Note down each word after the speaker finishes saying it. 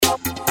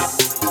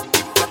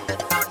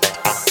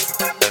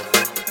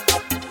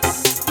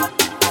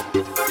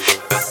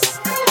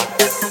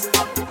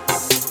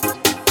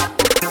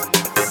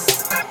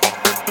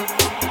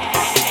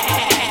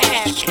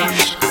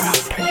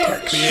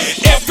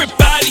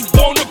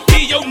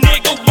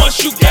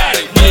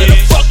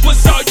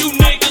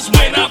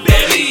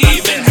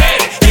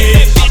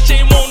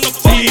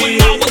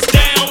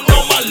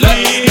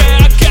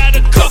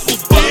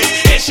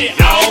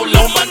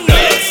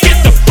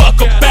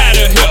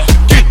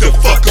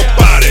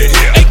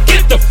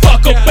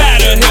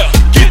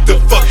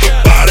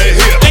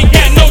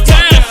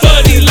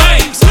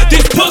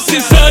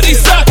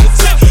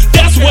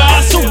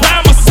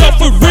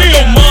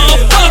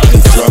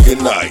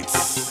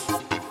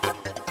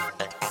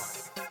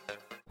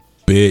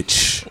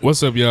bitch.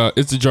 What's up, y'all?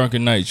 It's the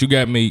Drunken Knights. You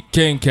got me,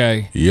 King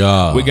K.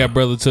 Yeah. We got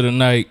Brother to the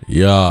Night.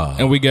 Yeah.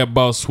 And we got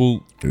Boss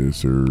Swoop. Yes,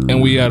 sir.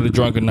 And we are the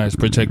Drunken Knights.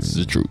 Protectors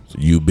of the truth.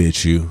 You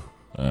bitch you.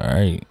 All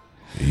right.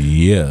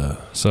 Yeah.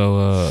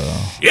 So,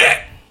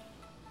 Yeah.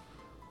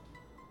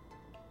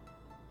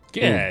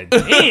 God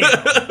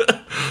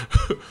damn.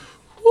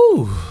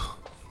 Woo.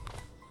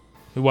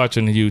 We're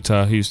watching the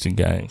Utah-Houston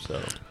game.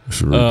 So,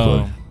 It's a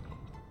replay.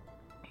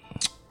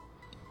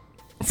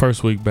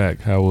 First week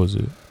back, how was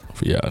it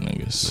for y'all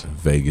niggas?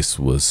 Vegas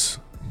was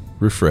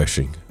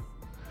refreshing.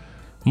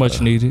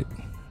 Much needed.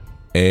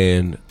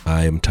 And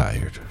I am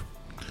tired.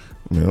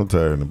 Man, I'm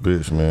tired of the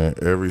bitch, man.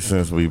 Ever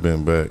since we've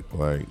been back,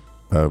 like,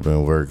 I've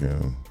been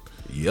working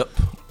Yep.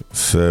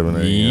 7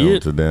 a.m.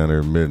 Yep. to down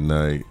there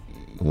midnight,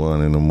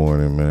 1 in the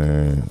morning,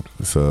 man.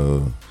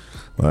 So,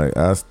 like,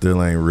 I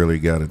still ain't really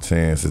got a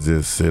chance to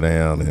just sit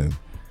down and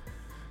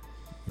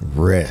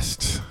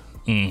rest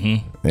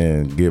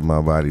and get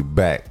my body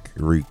back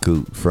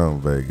recouped from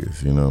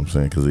Vegas. You know what I'm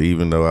saying? Because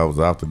even though I was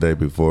off the day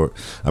before,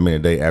 the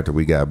day after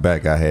we got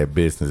back, I had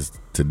business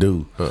to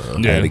do. I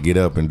had to get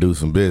up and do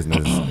some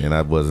business, and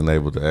I wasn't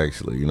able to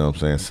actually, you know what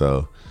I'm saying?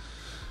 So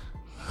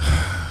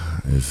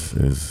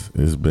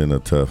it's been a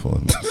tough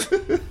one.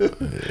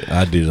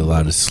 I did a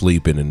lot of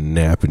sleeping and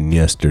napping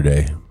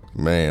yesterday.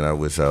 Man, I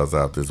wish I was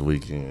out this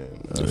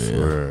weekend. I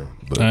swear.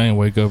 But I ain't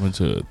wake up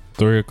until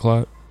 3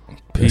 o'clock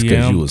That's because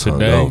p.m. you was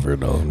today. hungover,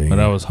 though, nigga. But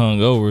I was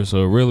hungover,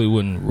 so it really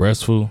wasn't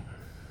restful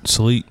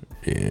sleep.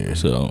 Yeah.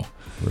 So,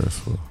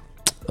 restful.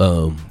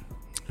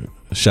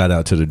 Shout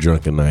out to the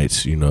Drunken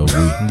Knights. You know,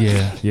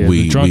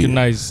 the Drunken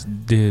Knights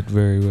did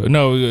very well.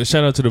 No,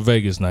 shout out to the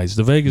Vegas Knights.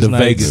 The Vegas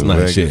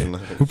Knights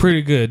were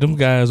pretty good. Them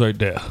guys right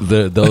there.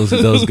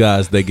 Those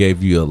guys, they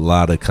gave you a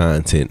lot of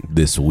content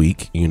this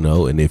week, you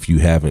know, and if you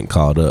haven't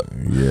caught up,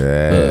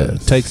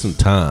 take some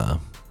time,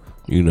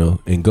 you know,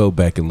 and go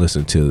back and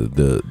listen to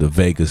the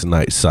Vegas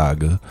Night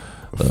saga.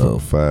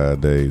 5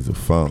 days of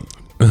funk.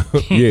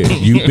 Yeah,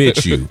 you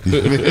bitch you.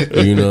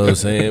 You know what I'm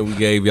saying? We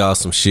gave y'all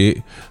some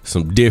shit,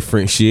 some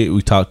different shit.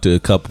 We talked to a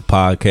couple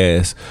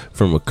podcasts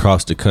from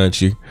across the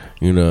country.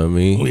 You know what I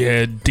mean? We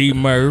had D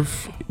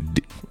Murph.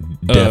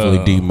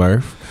 Definitely D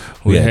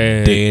Murph. We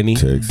had Danny.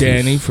 Texas.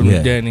 Danny from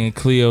the Danny and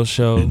Cleo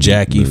show.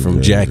 Jackie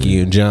from Jackie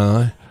and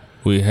John.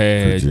 We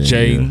had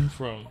Jaden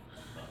from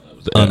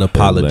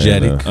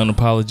Unapologetic.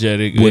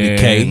 Unapologetic. With a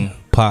K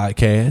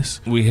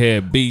podcast. We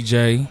had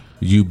BJ.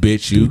 You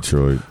bitch you.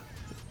 Detroit.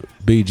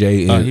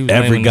 BJ in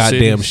every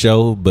goddamn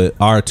show but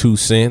our 2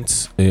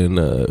 cents and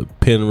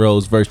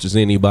Penrose versus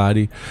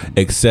anybody,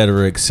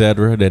 etc.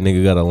 etc. That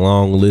nigga got a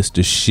long list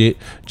of shit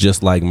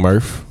just like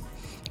Murph.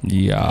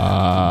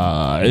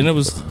 Yeah, and it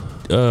was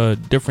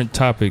different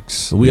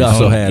topics. We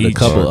also had a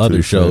couple other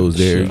R2 shows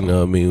there, show. you know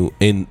what I mean,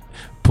 in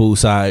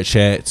Poolside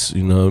Chats,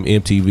 you know,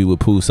 MTV with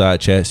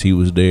Poolside Chats, he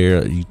was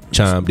there. He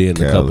chimed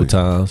in a couple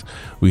times.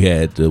 We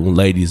had the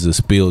Ladies of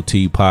Spill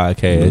Tea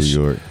podcast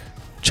New York.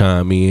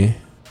 chime in.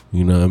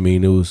 You know what I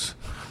mean? It was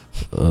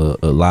a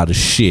lot of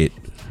shit.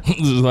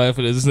 Just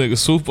laughing at this nigga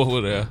Swoop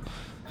over there.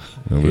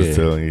 I was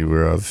telling you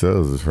where our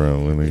shows is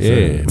from when they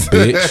said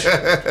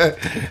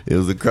Bitch. it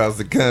was across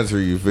the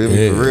country, you feel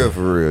me?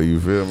 For real,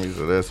 you feel me?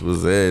 So that's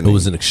what's happening. It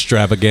was an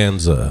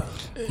extravaganza.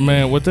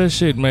 Man, what that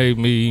shit made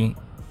me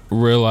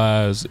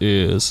realize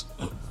is,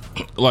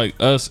 like,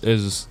 us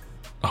as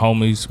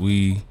homies,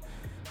 we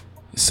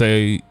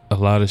say a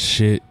lot of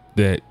shit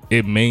that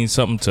it means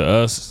something to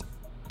us,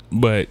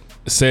 but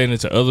saying it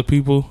to other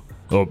people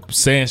or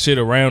saying shit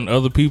around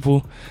other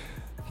people,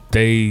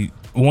 they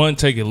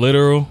take it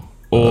literal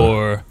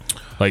or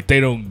like they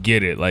don't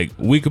get it. Like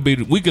we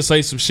could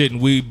say some shit and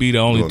we'd be the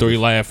only three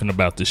laughing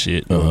about the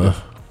shit. You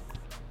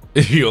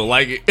don't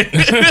like it?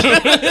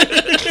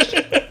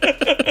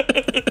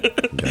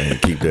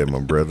 Keep that,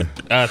 my brother.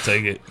 I'll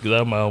take it because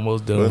I'm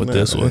almost done with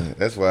this one.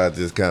 That's why I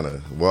just kind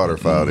of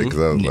waterfowled it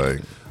because I was like,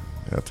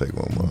 I'll take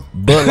one more.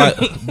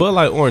 But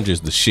like orange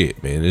is the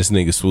shit, man. This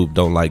nigga Swoop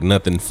don't like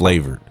nothing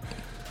flavored.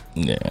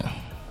 Yeah.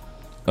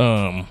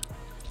 I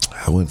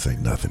wouldn't say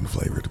nothing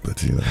flavored,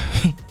 but you know,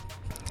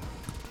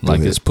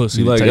 like this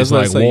pussy Like, tastes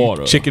like say,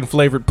 water. chicken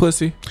flavored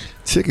pussy.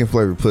 chicken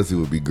flavored pussy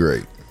would be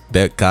great.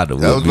 That kind of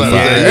That would was be about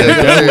fire.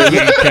 That would be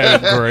kind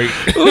of great.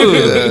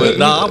 But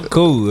nah, I'm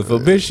cool. If a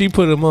bitch she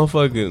put a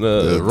motherfucking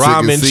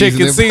ramen chicken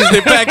chicken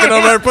seasoning packet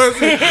on her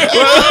pussy,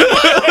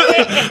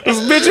 this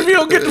bitch, if you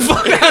don't get the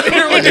fuck out of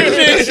here with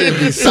this shit,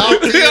 Be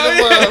salty in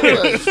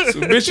the so,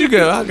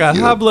 bitch, I got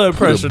high blood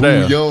pressure Put a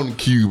now. bouillon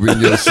cube in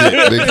your shit,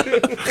 nigga.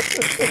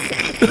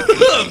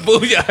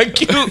 Bouillon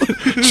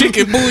cute,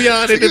 chicken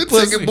bouillon in the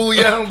pussy. Chicken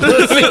bouillon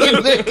pussy,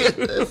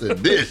 nigga. That's a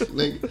dish,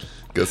 nigga.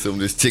 Got some of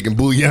this chicken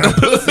bouillon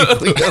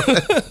pussy.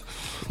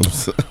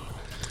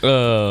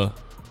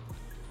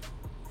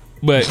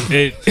 But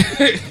it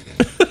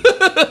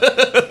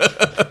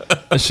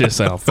that shit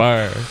sound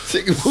fire.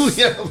 Chicken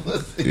bouillon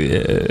pussy.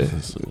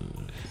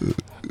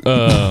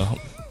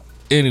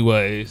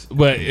 Anyways,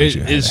 but it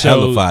shows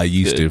Hella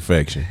yeast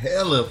infection.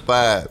 Hella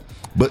five.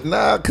 But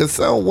nah, cause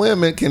some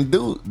women can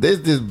do this.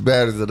 Just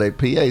batters of their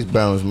pH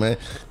balance, man.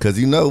 Cause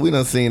we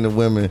done seen the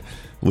women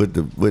with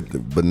the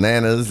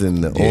bananas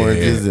and the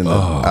oranges and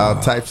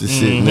all types of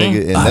shit,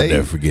 nigga. And I'll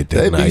never forget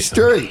that they night. Be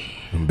straight.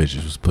 Them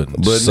bitches was putting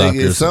But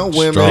nigga, some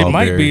women they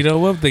might be though.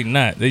 What if they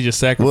not? They just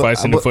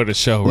sacrificing it for the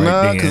show right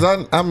nah, then.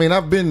 cause I mean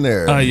I've been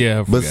there. Oh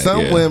yeah, but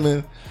some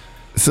women,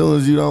 as soon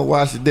as you don't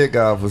wash your dick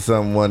off or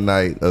something one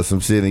night or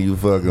some shit and you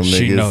fuck them,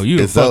 she niggas, know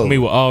you fuck me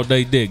with all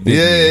day dick.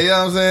 Yeah, you know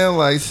what I'm saying?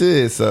 Like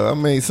shit. So I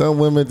mean, some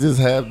women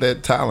just have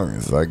that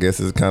tolerance. I guess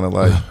it's kind of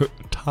like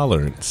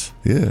tolerance.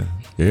 Yeah.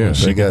 Yeah,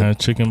 she got half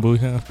chicken,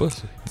 booty, half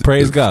pussy.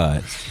 Praise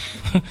God.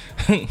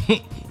 You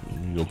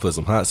gonna put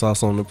some hot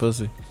sauce on the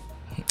pussy?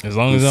 As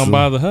long as it don't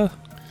bother her.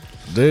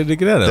 They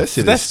get that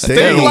shit. That's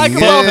like a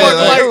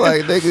motherfucker.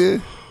 Like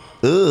nigga.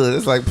 Ugh,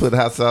 it's like putting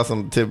hot sauce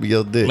on the tip of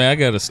your dick. Man, I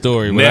got a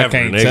story, but I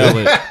can't tell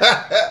it.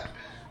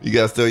 You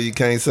got a story you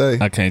can't say?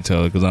 I can't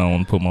tell it because I don't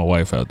want to put my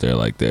wife out there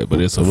like that. But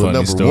it's a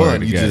funny story. Number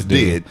one, you just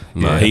did.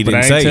 Nah, he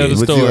didn't say it.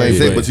 But you ain't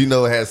say. But you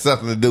know it has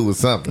something to do with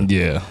something.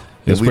 Yeah.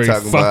 It's pretty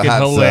fucking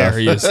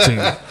hilarious too.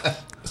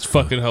 It's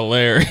fucking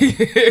hilarious.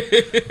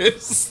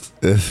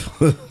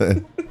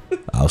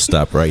 I'll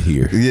stop right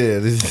here. Yeah,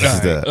 this is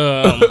that.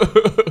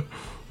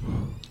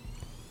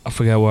 I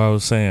forgot what I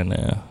was saying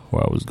now.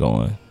 Where I was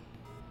going.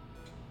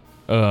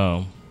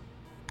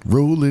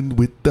 Rolling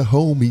with the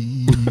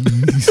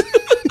homies.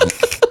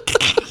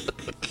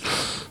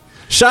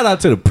 Shout out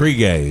to the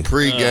pregame.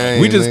 Pregame.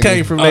 We just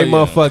came from that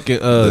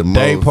motherfucking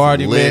day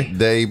party, man.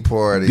 Day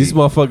party. These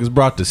motherfuckers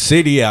brought the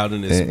city out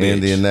in this bitch.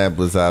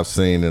 Indianapolis I've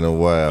seen in a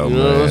while, you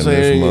know man. What I'm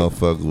saying? This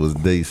motherfucker was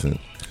decent.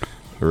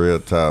 Real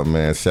talk,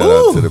 man. Shout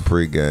out to the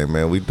pregame,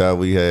 man. We thought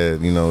we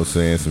had, you know what I'm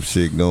saying, some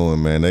shit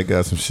going, man. They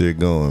got some shit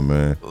going,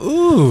 man.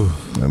 Ooh.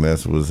 And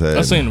that's what's happening.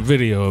 I seen a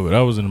video of it.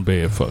 I was in the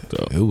bed fucked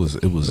up. It was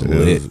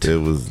lit. It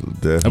was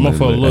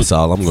definitely lit. That's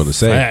all I'm gonna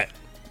say. Fat.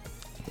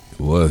 It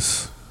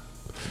was.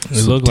 It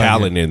some looked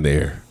talent like in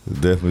there.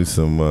 Definitely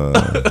some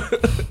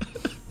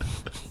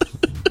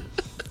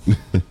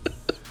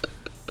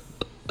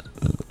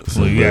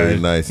very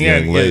nice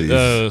young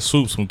ladies.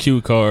 Swoop some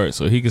cue cards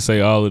so he can say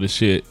all of the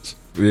shit.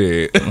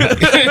 Yeah. Get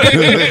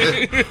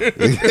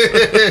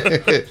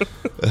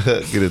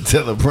a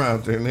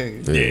teleprompter,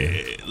 nigga.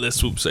 Yeah, let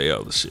Swoop say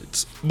all the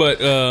shits.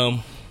 But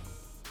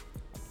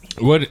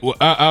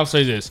I'll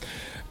say this: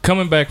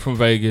 coming back from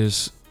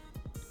Vegas,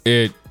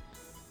 it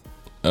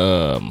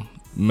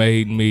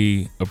made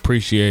me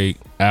appreciate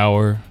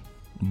our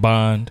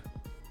bond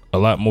a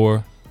lot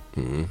more.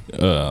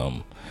 Mm-hmm.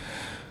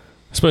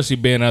 Especially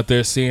being out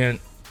there, seeing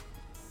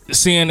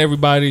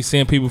everybody,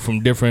 seeing people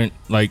from different,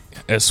 like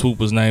as Swoop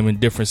was naming,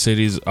 different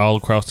cities all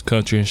across the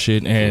country and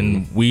shit.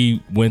 And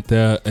we went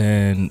there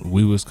and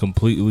we was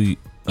completely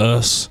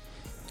us.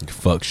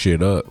 Fuck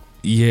shit up.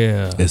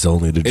 Yeah, it's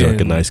only the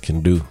Drunken Nights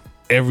can do.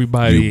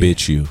 Everybody,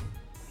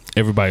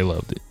 everybody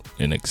loved it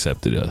and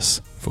accepted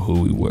us for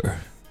who we were.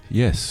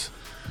 Yes.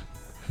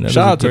 Shout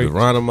out to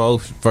Geronimo,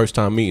 first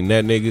time meeting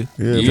that nigga.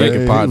 Yeah,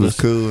 drinking partners.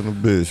 He was cool in the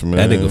bitch, man.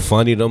 That nigga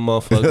funny, them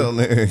motherfuckers.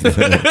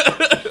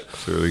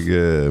 It's really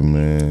good,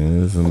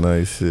 man. It's some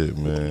nice shit,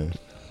 man.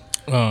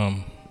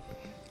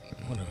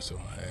 What else do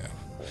I have?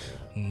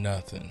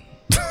 Nothing.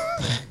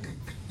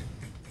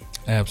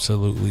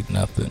 Absolutely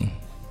nothing.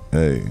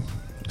 Hey,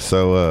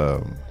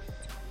 so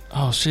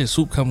oh shit,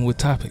 Swoop coming with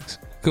topics.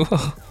 Come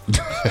on.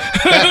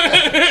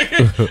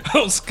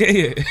 I'm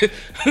scared.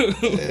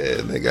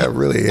 Yeah, nigga, I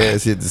really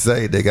had shit to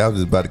say, nigga. I was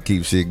just about to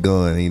keep shit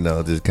going, you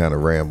know, just kind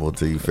of ramble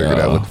until you figured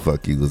out what the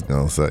fuck you was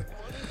gonna say.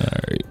 All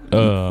right.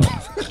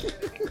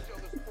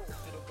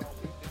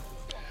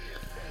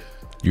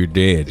 You're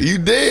dead. You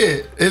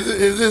dead.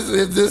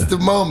 Is this the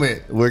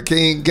moment where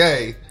King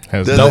Gay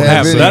don't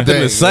have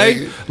nothing to say?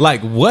 Nigga?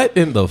 Like, what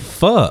in the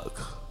fuck?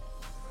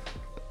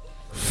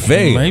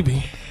 Fame.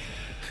 Maybe.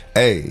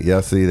 Hey,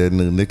 y'all see that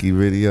new Nicki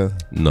video?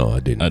 No, I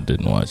didn't. I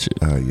didn't watch it.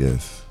 Oh,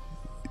 yes.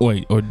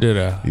 Wait, or did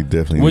I? You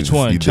definitely. Which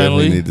one? You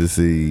definitely need to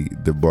see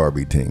the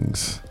Barbie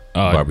things.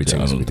 Oh, Barbie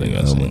things. I don't think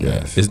I've seen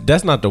that.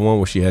 That's not the one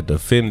where she had the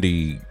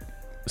Fendi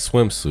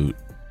swimsuit.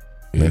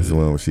 That's the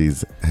one where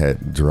she's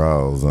had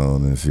drawers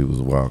on and she was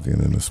walking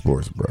in a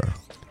sports bra.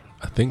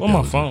 I think. On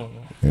my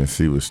phone. And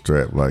she was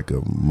strapped like a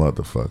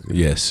motherfucker.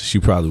 Yes, she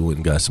probably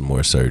wouldn't got some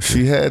more surgery.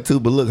 She had to,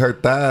 but look, her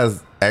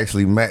thighs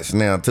actually match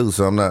now too.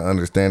 So I'm not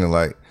understanding,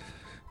 like,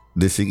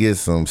 did she get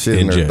some shit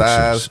in her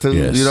thighs too?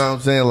 Yes. You know what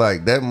I'm saying?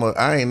 Like that.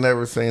 I ain't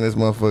never seen this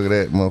motherfucker.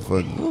 That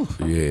motherfucker. Oof.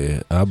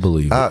 Yeah, I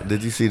believe it.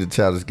 Did you see the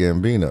Childish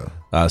Gambino?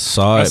 I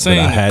saw it, but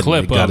I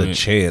hadn't got a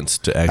chance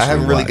to actually. I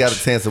haven't really got a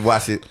chance to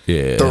watch it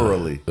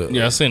thoroughly.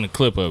 Yeah, I seen a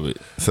clip of it.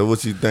 So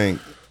what you think?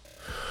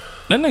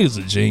 That nigga's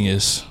a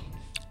genius.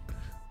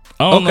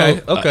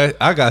 Okay.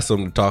 I got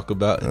something to talk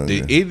about.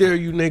 Okay. Did either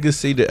of you niggas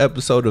see the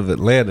episode of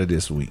Atlanta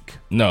this week?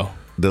 No.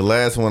 The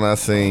last one I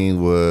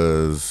seen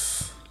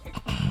was.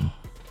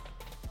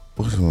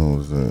 Which one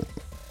was that?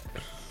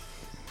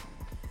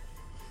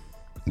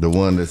 The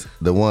one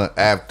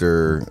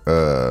after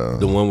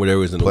the one where they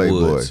was in Playboy.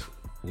 the woods.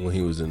 When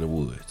he was in the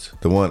woods.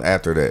 The one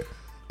after that.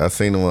 I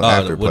seen them on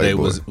after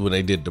Playboy. When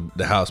they did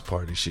the house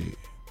party shit.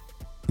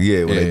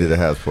 Yeah, when they did the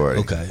house party.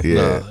 Okay.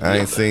 Yeah, I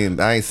ain't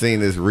seen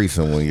this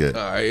recent one yet.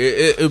 All right,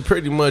 it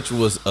pretty much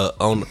was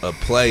on a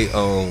play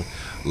on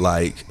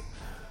like.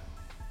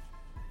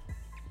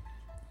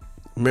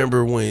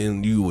 Remember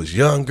when you was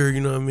younger?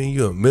 You know what I mean?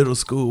 You in middle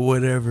school or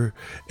whatever,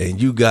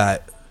 and you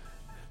got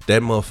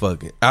that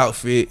motherfucking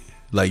outfit.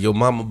 Like your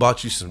mama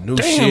bought you some new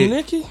shit. Damn,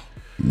 Nikki.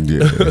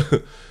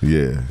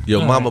 Yeah.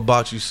 Your mama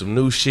bought you some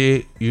new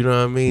shit, you know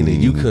what I mean?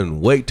 And you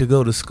couldn't wait to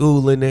go to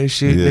school in that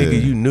shit,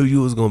 nigga. You knew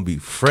you was gonna be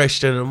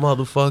fresh than a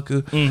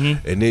motherfucker.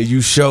 And then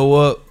you show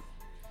up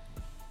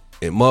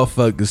and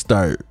motherfuckers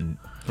start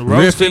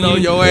riffing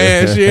on your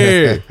ass,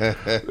 yeah.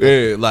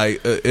 Like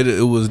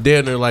it was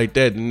damn near like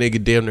that. The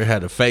nigga damn near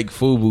had a fake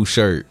FUBU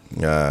shirt.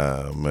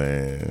 Ah,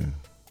 man.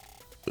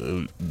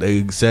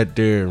 They sat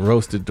there and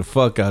roasted the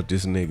fuck out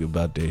this nigga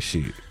about that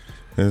shit.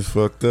 It's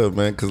fucked up,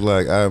 man, because,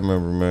 like, I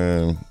remember,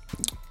 man,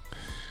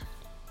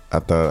 I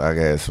thought I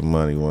had some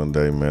money one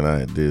day, man.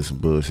 I did some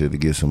bullshit to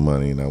get some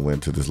money, and I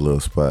went to this little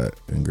spot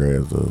and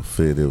grabbed a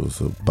fit. It was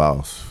a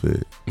Boss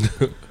fit.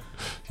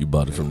 You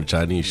bought it from the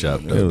Chinese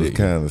shop, though. It was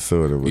kind of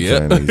sort of a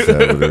Chinese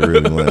shop, but it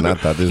really wasn't. I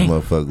thought this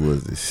motherfucker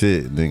was the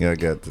shit. And then I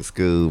got to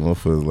school,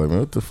 motherfuckers like, man,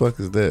 what the fuck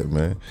is that,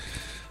 man?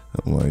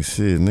 I'm like,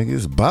 shit, nigga,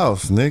 it's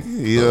Boss, nigga.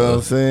 You know what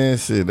I'm saying?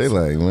 Shit, they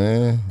like,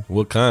 man.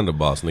 What kind of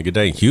Boss, nigga?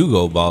 They ain't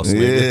Hugo Boss,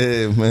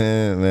 nigga. Yeah,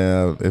 man.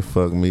 Now, it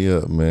fucked me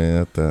up,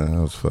 man. I thought I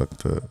was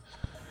fucked up.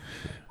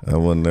 I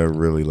wasn't never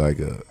really like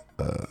a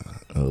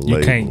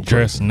You can't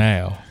dress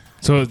now.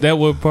 So is that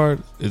what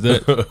part? Is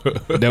that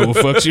what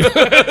fucks you?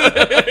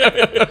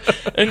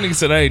 That nigga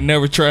said, I ain't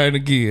never trying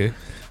again.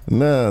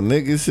 Nah,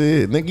 nigga,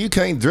 shit. Nigga, you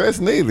can't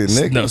dress neither,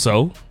 nigga. No,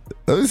 so?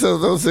 So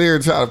don't sit here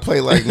and try to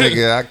play like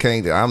nigga. I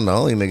can't. I'm the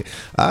only nigga.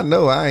 I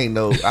know I ain't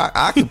no.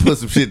 I can put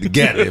some shit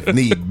together if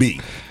need be.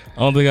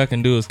 Only thing I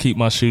can do is keep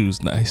my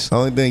shoes nice.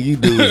 Only thing you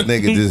do is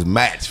nigga just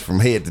match from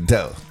head to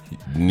toe.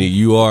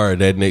 You are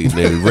that nigga.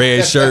 The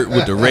red shirt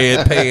with the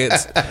red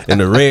pants and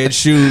the red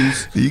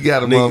shoes. You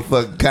got a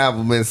motherfucking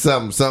compliment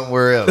something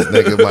somewhere else,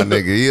 nigga. My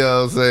nigga. You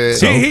know what I'm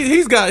saying?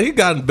 He's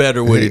gotten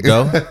better with it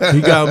though.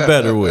 He gotten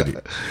better with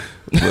it.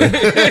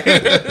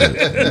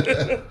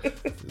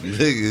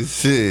 Nigga,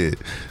 shit.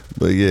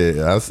 But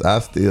yeah, I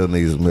still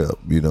need some help.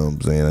 You know what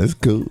I'm saying? It's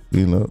cool.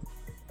 You know,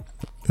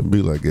 it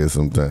be like that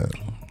sometimes.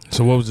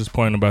 So what was this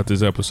point about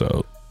this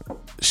episode?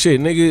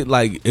 Shit, nigga,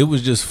 like it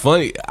was just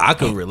funny. I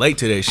could relate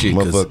to that shit.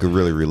 Motherfucker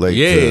really relate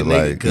to it, nigga,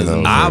 like, because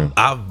you know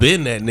I've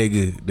been that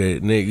nigga.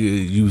 That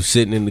nigga, you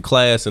sitting in the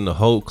class and the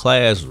whole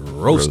class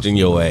roasting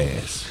your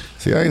ass.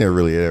 See, I ain't never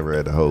really ever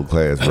had the whole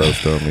class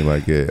roast on me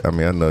like that. I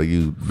mean, I know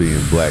you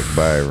being Black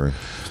Byron.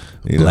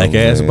 You know Black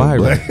ass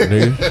Byron,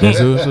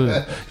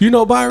 nigga. You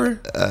know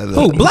Byron?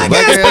 Who? Black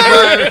ass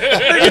Byron.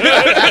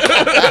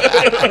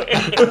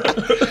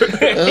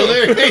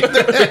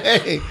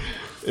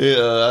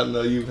 Yeah, I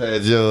know you've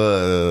had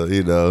your,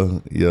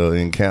 your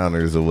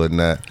encounters or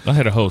whatnot. I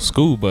had a whole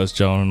school bus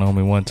joining on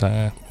me one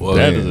time. Well,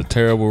 that is a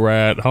terrible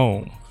ride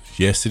home.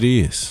 Yes, it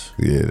is.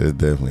 Yeah, that's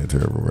definitely a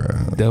terrible ride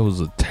home. That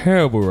was a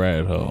terrible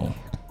ride home.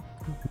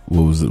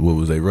 What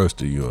was they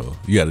roasting you on?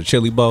 You got a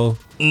chili bowl?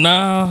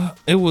 Nah,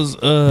 it was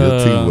your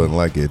teeth wasn't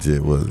like it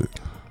yet, was it?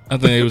 I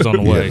think it was on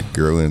the way.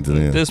 Grow into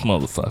them. This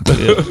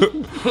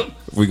motherfucker. Yeah.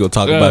 We gonna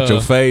talk about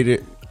your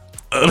faded.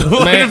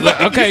 Man,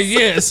 okay,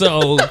 yeah.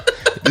 So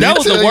that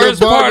was the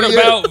worst part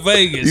about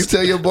Vegas. You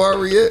tell your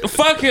barber yet?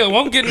 Fuck him.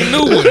 I'm getting a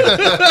new one.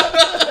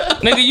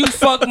 Nigga, you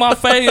fucked my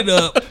fade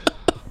up.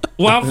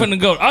 Well, I'm finna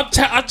go. I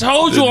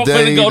told you I'm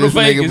finna go to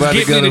Vegas.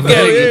 Get me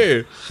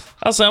together.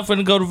 I said I'm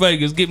finna go to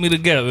Vegas. Get me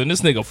together. And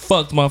this nigga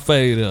fucked my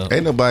fade up.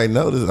 Ain't nobody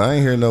noticed. I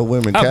ain't hear no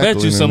women. I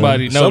bet you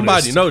somebody noticed.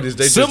 Somebody noticed.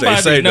 They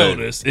just say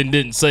noticed and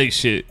didn't say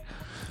shit.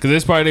 Cause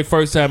it's probably their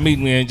first time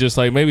meeting me and just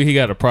like maybe he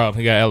got a problem.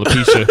 He got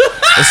alopecia.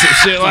 Or some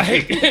shit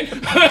like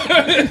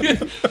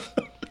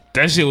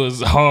that. Shit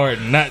was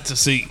hard not to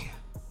see.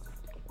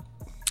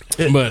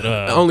 But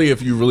only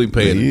if you really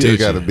paying attention. You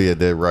got to be at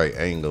that right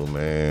angle,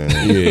 man.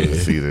 Yeah,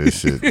 see that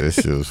shit. That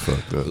shit was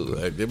fucked up.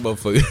 Like that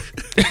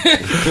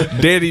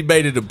motherfucker. Daddy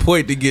made it a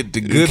point to get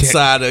the good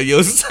side of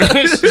your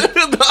side.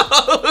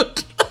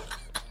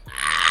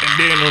 And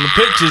then on the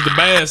pictures, the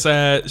bad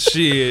side,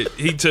 shit,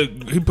 he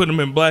put them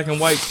in black and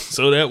white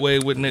so that way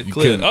it wouldn't that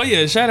clear. Oh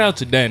yeah, shout out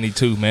to Danny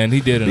too, man. He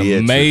did an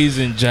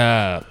amazing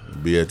job.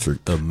 Beatrice,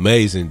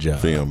 amazing job.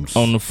 Films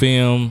on the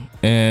film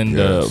and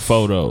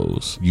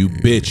photos. You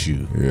bet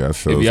you. Yeah,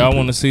 if y'all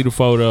want to see the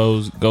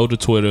photos, go to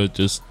Twitter.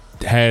 Just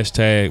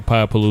hashtag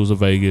Piepalooza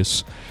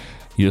Vegas.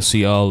 You'll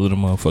see all of the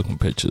motherfucking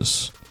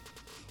pictures.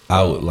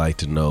 I would like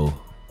to know,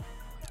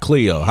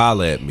 Cleo,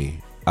 holla at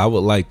me. I would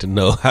like to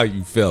know how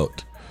you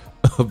felt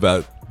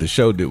about the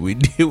show that we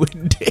did with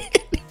Danny.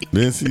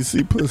 Then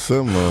she put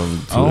something on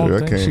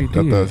Twitter. I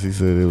thought she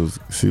said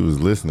she was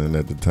listening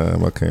at the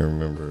time. I can't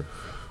remember.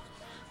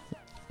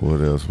 What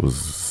else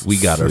was we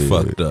got said. her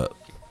fucked up.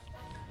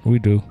 We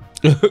do.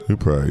 We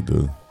probably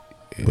do.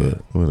 Yeah.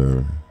 But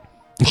whatever.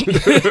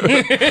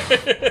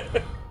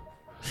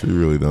 She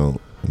really don't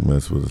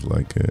mess with us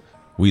like that.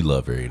 We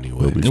love her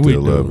anyway. But we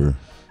still love her.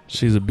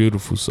 She's a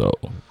beautiful soul.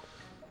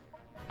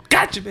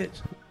 Gotcha,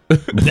 bitch.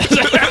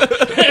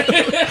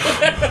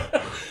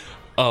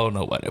 Oh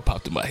no, why that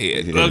popped in my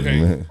head. Yeah,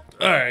 okay. Man.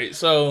 All right,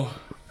 so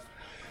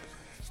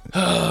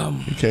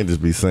you can't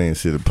just be saying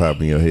shit that pop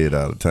in your head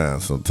all the time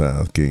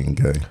sometimes, King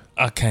K.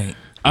 I can't.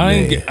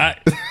 I'm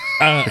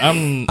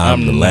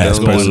the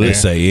last person to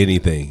say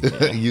anything.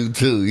 You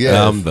too,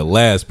 yeah. I'm the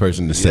last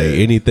person to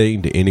say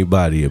anything to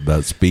anybody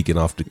about speaking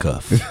off the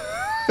cuff.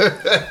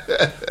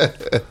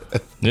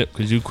 Yep,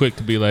 because you quick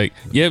to be like,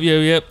 yep.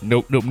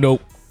 Nope.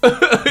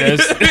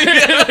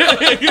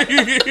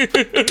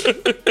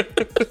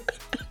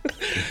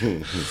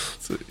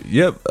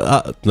 Yep.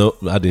 No,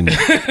 I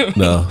didn't.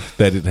 No,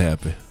 that didn't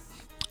happen.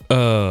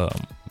 All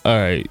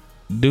right,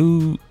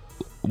 dude.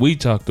 We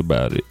talked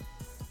about it,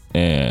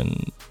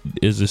 and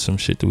is there some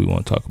shit that we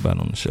want to talk about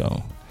on the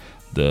show?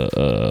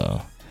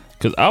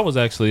 Because I was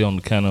actually on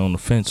the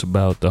fence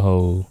about the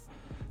whole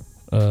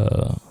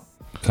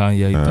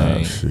Kanye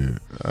thing.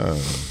 Shit.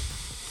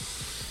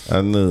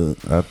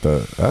 I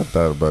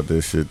thought about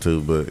this shit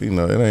too, but you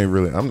know, it ain't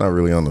really. I'm not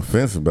really on the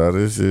fence about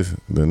it. It's just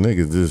the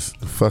nigga's just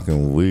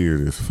fucking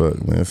weird as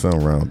fuck, man.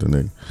 Something wrong with the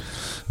nigga.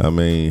 I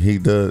mean, he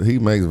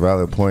makes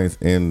valid points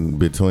in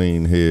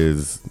between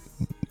his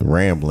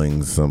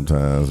ramblings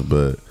sometimes,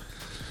 but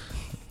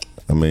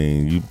I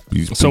mean,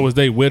 you So was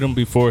they with him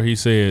before he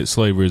said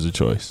slavery is a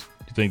choice?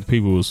 You think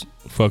people was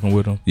fucking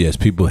with him? Yes,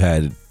 people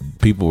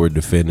were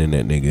defending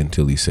that nigga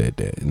until he said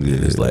that, and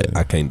then it's like,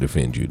 I can't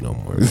defend you no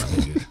more.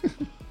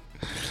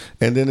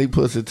 And then he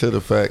puts it to the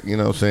fact, you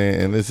know what I'm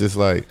saying? And it's just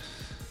like,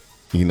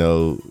 you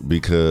know,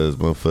 because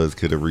motherfuckers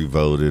could have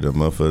revolted, or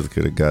motherfuckers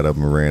could have got up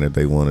and ran if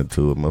they wanted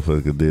to, or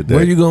motherfuckers could did that.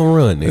 Where you gonna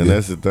run, nigga? And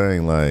that's the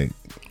thing, like.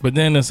 But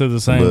then that's at the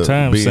same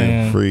time being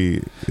saying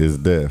free is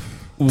death.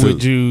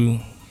 Would you?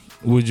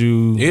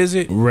 Is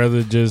it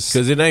rather just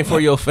because it ain't for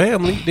your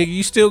family, nigga?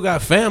 You still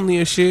got family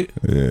and shit.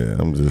 Yeah,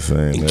 I'm just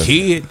saying.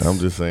 Kids. I'm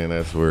just saying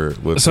that's where.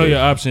 So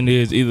your option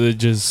is either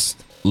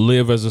just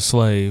live as a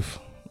slave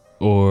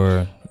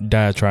or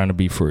die trying to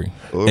be free.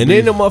 And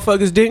then the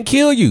motherfuckers didn't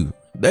kill you.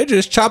 They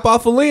just chop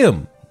off a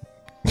limb.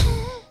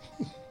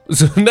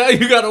 So now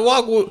you gotta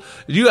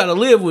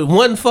live with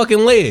one fucking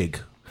leg.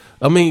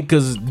 I mean,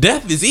 because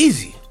death is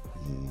easy.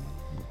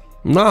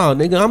 Nah,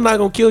 nigga, I'm not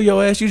gonna kill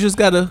your ass. You just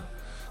gotta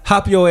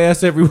hop your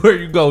ass everywhere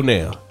you go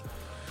now.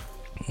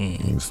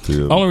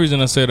 Only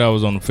reason I said I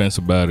was on the fence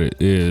about it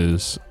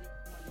is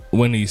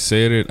when he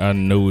said it, I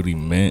know what he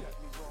meant,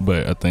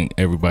 but I think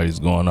everybody's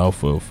going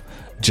off of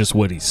just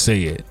what he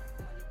said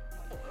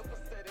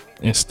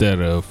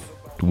instead of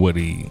what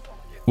he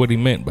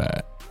meant by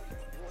it.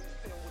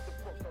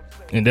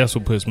 And that's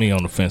what puts me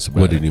on the fence about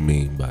it. What did he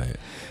mean by it?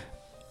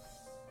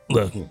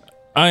 Look,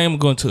 I am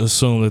going to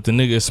assume that the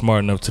nigga is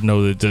smart enough to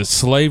know that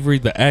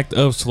the act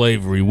of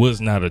slavery was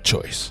not a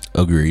choice.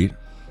 Agreed.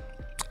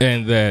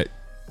 And that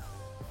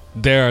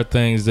there are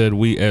things that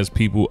we as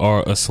people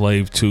are a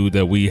slave to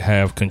that we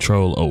have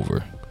control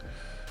over.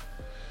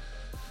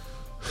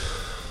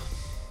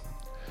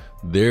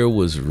 There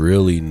was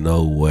really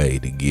no way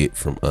to get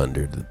from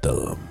under the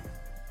thumb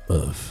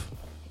of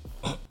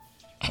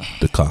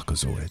the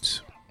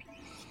Caucasoids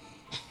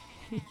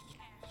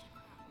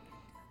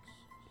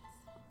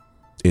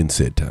in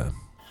said time.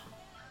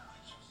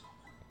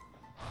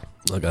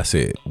 Like I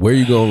said, where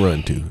you gonna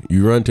run to?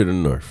 You run to the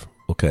north,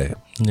 okay?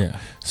 Yeah.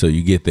 So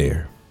you get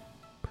there.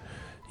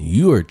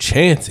 You are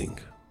chancing.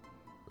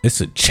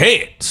 It's a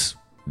chance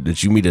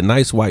that you meet a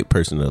nice white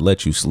person to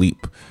let you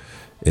sleep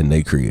in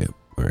their crib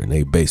or in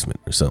their basement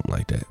or something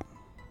like that.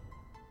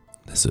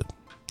 That's a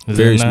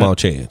very small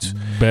chance.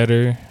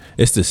 Better.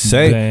 It's the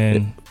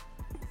same.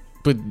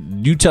 But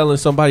you telling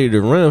somebody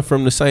to run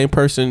from the same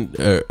person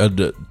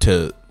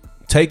to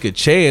take a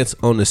chance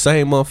on the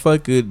same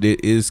motherfucker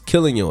that is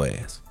killing your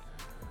ass.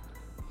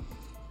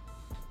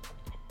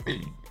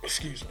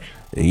 Excuse me.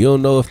 And you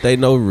don't know if they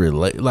know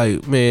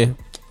like, man,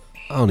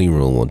 I don't even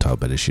really want to talk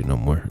about this shit no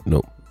more.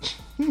 Nope.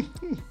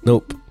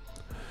 Nope.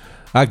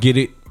 I get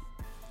it,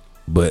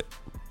 but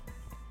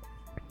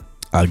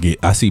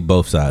I see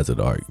both sides of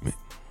the argument.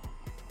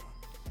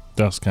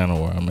 That's kind of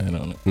where I'm at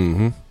on it.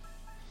 Mm-hmm.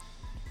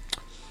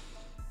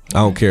 I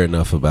don't care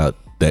enough about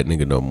that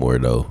nigga no more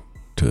though.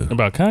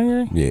 About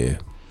Kanye? Yeah.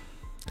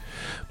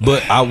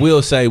 But I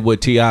will say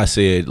what T.I.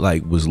 said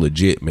like was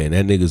legit, man.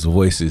 That nigga's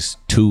voice is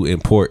too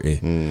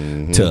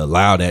important to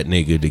allow that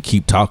nigga to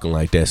keep talking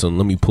like that. So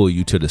let me pull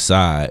you to the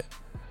side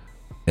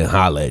and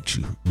holler at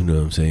you. You know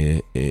what I'm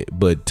saying?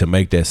 But to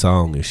make that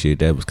song and shit,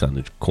 that was kind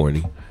of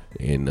corny.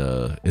 And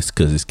it's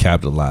because it's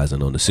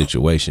capitalizing on the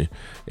situation.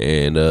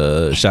 And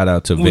shout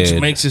out to Which Van.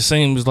 makes it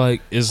seem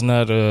like it's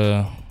not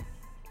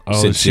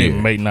all this shit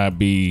may not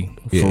be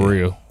for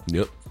real.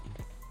 Yep.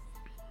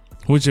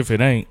 Which if it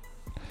ain't,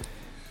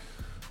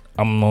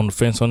 I'm on the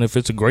fence on if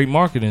it's a great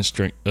marketing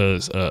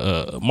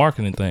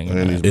marketing thing.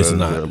 It's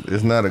not.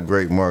 It's not a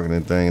great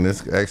marketing thing.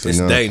 It's actually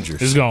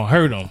dangerous. It's gonna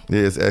hurt them.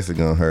 Yeah, it's actually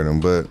gonna hurt them.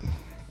 But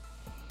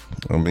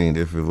I mean,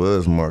 if it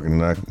was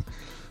marketing,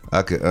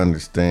 I could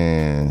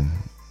understand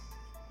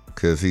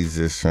because he's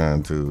just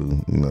trying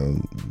to,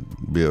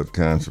 build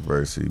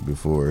controversy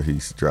before he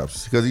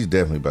drops, because he's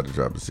definitely about to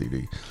drop a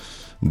CD.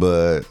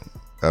 But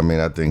I mean,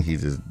 I think he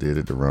just did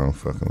it the wrong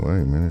fucking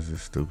way, man. It's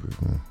just stupid,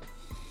 man.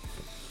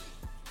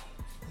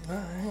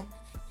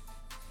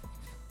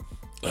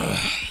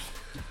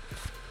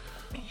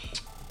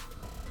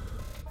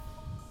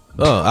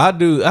 Oh,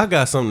 I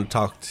got something to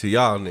talk to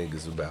y'all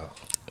niggas about.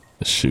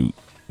 Shoot.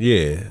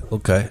 Yeah,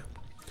 okay.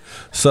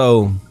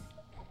 So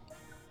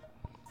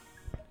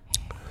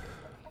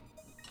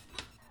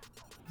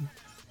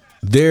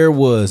there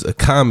was a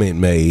comment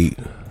made.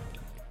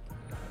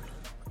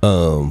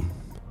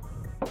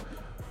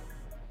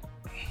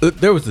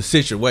 There was a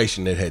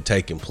situation that had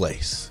taken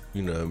place,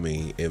 you know what I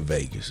mean, in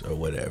Vegas or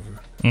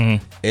whatever.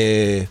 Mm-hmm.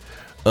 And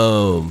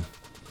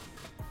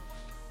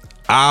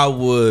I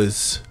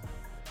was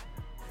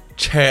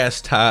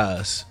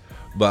chastised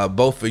by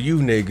both of you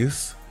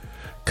niggas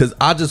because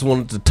I just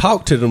wanted to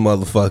talk to the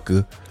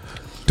motherfucker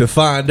to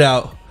find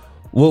out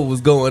what was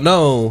going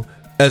on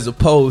as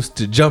opposed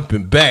to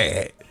jumping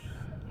bad.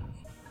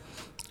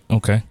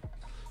 Okay.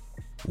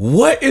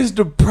 What is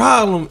the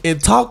problem in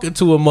talking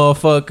to a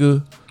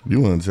motherfucker? You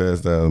want to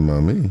chastise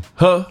me?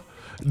 Huh?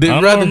 I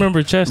don't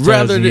remember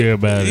chastising you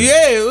about it.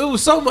 Yeah, it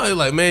was somebody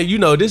like, man,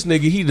 this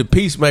nigga, he the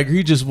peacemaker.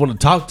 He just want to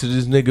talk to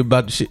this nigga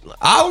about the shit.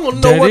 I want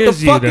to know what the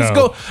fuck is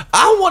going.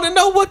 I want to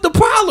know what the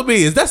problem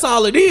is. That's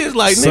all it is.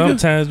 Like,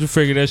 sometimes you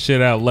figure that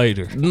shit out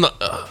later. No,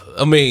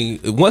 I mean,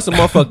 once a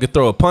motherfucker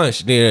throw a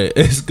punch, then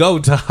it's go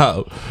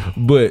time.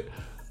 But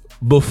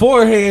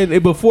beforehand,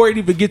 and before it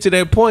even get to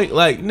that point,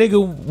 like,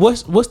 nigga,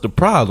 what's the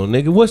problem,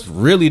 nigga? What's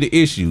really the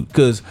issue?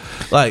 Because,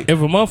 like, if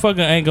a motherfucker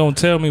ain't gonna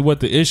tell me what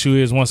the issue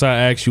is once I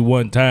ask you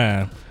one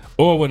time,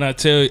 or when I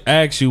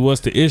ask you what's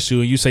the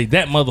issue and you say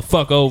that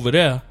motherfucker over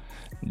there,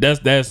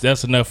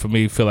 that's enough for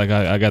me to feel like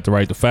I got the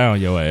right to file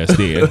your ass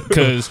there.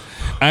 Because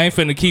I ain't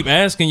finna keep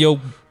asking you.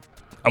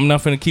 I'm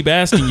not finna keep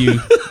asking you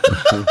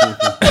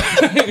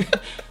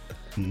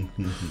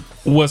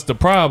what's the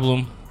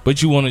problem.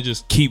 But you want to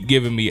just keep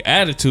giving me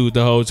attitude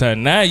the whole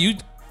time. Now you,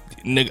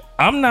 nigga,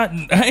 I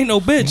ain't no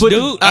bitch,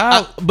 dude.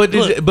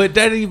 But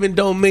that even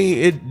don't mean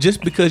it.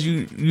 Just because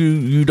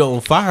you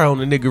don't fire on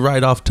the nigga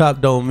right off top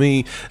don't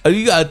mean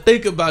you gotta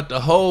think about the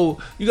whole.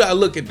 You gotta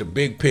look at the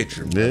big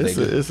picture. Yeah,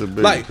 it's a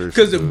big picture.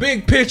 Because the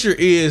big picture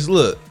is,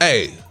 look,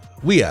 hey,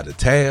 we out of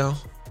town,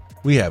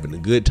 we having a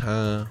good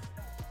time.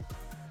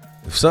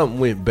 If something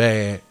went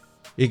bad,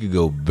 it could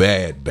go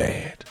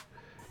bad,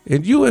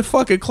 and you in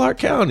fucking Clark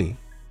County.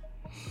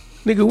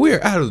 Nigga,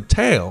 we're out of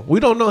town.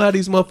 We don't know how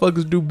these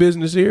motherfuckers do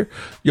business here.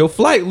 Your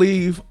flight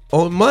leave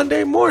on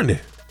Monday morning.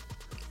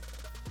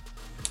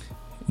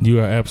 You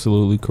are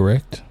absolutely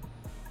correct.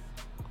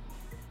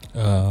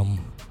 I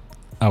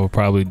would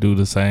probably do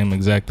the same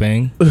exact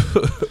thing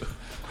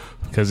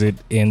because it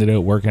ended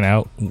up working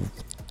out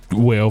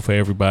well for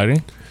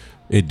everybody.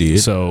 It did.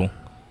 So,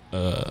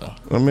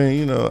 I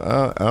mean,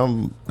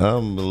 I'm a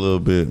little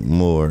bit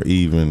more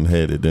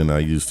even-headed than I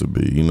used to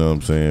be. You know what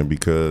I'm saying?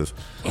 Because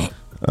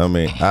I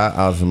mean,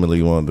 I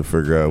ultimately wanted to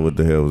figure out what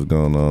the hell was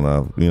going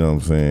on. You know what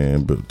I'm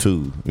saying? But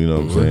two, you know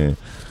what I'm saying?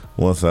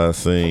 Once I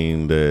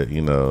seen that,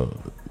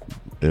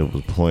 it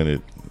was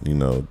pointed,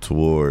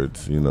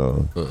 towards,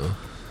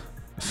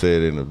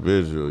 said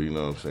individual, you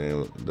know what I'm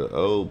saying? The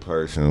old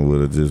person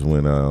would have just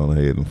went on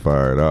ahead and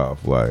fired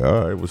off. Like,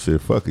 all right, well, shit,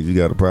 fuck it. You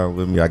got a problem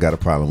with me? I got a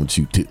problem with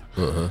you, too.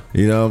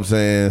 You know what I'm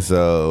saying?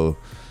 So,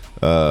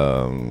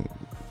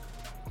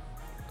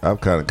 I've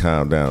kind of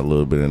calmed down a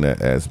little bit in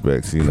that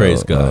aspect.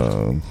 Praise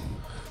God.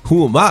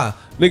 Who am I?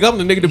 Nigga, I'm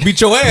the nigga that beat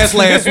your ass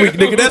last week,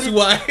 nigga. That's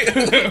why.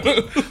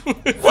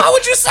 Why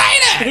would you say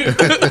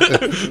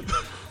that?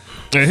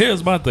 And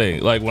here's my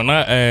thing. Like, when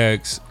I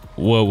asked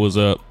what was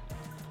up,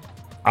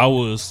 I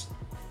was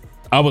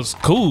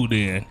cool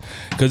then.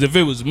 Because if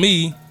it was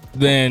me,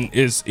 then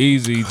it's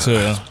easy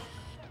to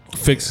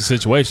fix the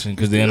situation.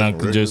 Because then I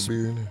could just...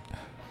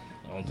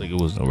 I don't think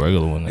it was a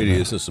regular one. It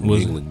is. There's some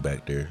mingling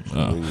back there.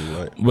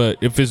 But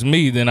if it's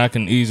me, then I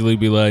can easily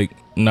be like,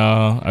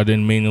 nah, I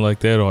didn't mean it like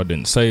that, or I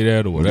didn't say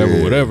that, or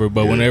whatever.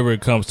 But whenever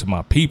it comes to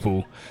my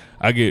people,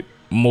 I get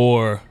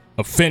more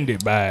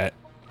offended by it.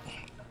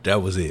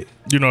 That was it.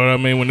 You know what I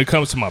mean? When it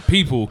comes to my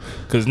people,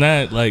 because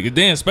not like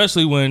then,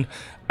 especially when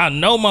I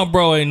know my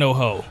bro ain't no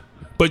hoe,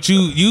 but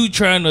you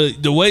trying to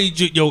the way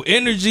your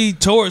energy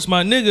towards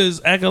my niggas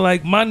acting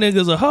like my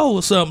niggas a hoe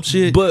or some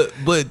shit. But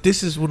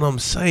this is what I'm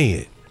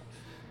saying.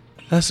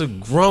 That's a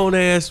grown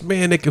ass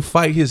man that can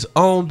fight his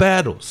own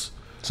battles.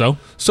 So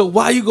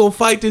why you gonna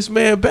fight this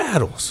man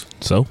battles?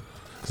 So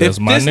that's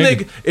my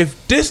nigga.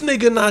 If this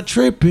nigga not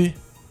tripping,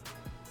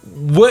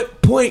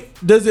 what point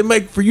does it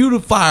make for you to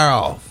fire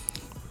off?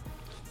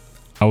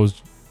 I was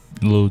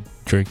a little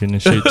drinking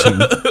and shit too.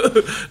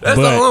 That's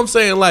all I'm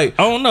saying. Like,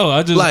 I don't know.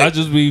 I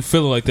just be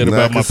feeling like that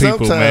about my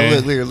people,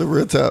 man. Look,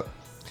 real talk.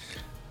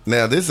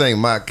 Now, this ain't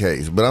my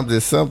case, but I'm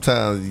just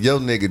sometimes your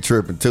nigga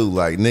tripping too.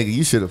 Like, nigga,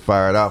 you should have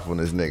fired off on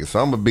this nigga. So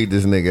I'm going to beat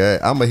this nigga.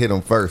 I'm going to hit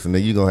him first, and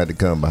then you going to have to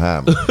come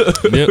behind me.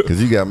 Yep.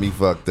 Because you got me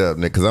fucked up,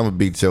 nigga. Because I'm going to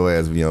beat your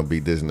ass if you don't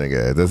beat this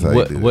nigga ass. That's how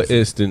you do it. What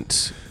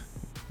instance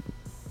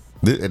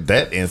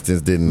That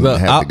instance didn't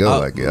have to go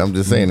like it. I'm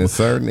just saying, in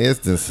certain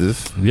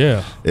instances,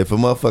 if a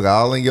motherfucker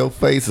all in your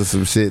face or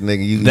some shit,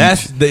 nigga, you trying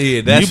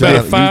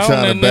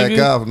to back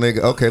off, nigga.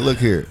 Okay, look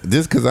here.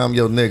 Just because I'm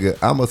your nigga,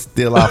 I'ma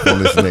steal off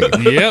on this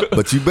nigga. Yep.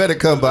 But you better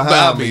come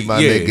behind me,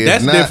 my nigga.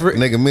 That's not, different.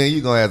 Nigga, man,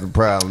 you gonna have some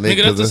problem,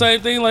 nigga. That's the same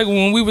thing like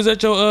when we was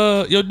at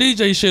your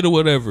DJ shit or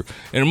whatever.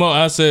 And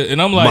I said,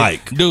 and I'm like,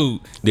 Mike,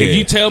 dude, if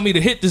you tell me to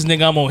hit this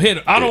nigga, I'm gonna hit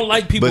him. I don't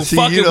like people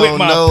fucking with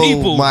my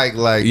people. Mike,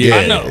 like,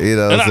 I know. You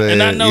know what I'm saying?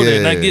 And I know that,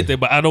 and I get that,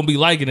 but I don't be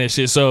liking that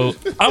shit. So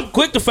I'm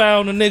quick to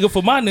foul a nigga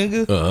for my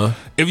nigga.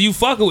 If you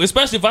fucking with,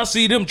 especially if I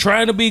see them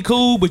trying to be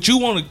cool, but you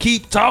want to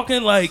keep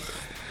talking, like,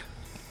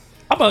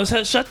 I'm about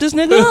to shut this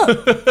nigga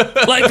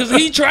up. Like, cause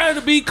he trying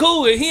to be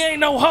cool and he ain't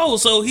no hoe,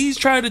 so he's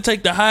trying to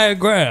take the higher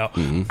ground.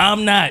 Mm-hmm.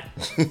 I'm not.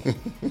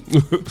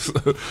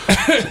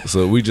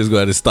 So we just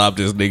got to stop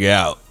this nigga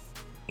out.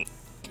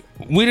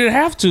 We didn't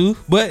have to,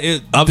 but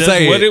I'm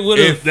saying what it would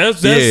have.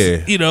 That's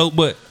you know.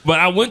 But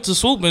I went to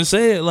Swoop and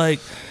said, like,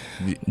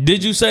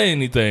 did you say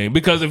anything?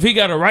 Because if he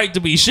got a right to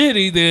be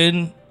shitty,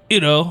 then you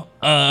know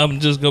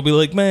I'm just gonna be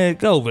like, man,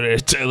 go over there,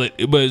 tell it.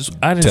 But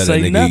I didn't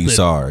say that nigga nothing. You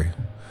sorry.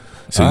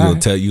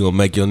 So you gonna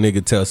make your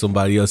nigga tell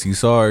somebody else you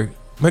sorry?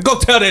 Man, go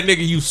tell that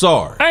nigga you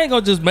sorry. I ain't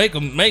gonna just make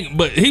him,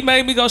 but he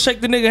made me go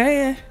shake the nigga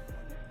hand.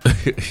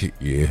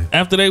 Yeah.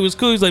 After they was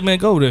cool, he's like, man,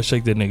 go over there,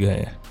 shake that nigga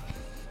hand.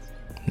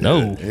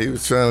 No. He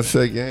was trying to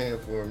shake your hand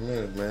for a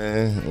minute,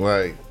 man.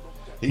 Like,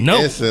 he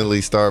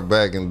instantly start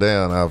backing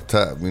down off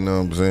top, you know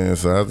what I'm saying?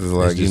 So I was just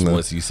like, just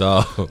once you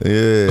saw.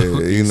 Yeah,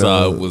 you know.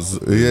 Saw it was.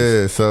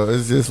 Yeah, so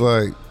it's just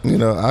like, you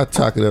know, I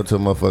chalk it up to a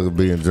motherfucker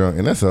being drunk.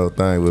 And that's the whole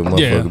thing with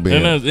motherfucker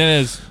being. And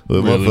it's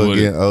with really motherfucker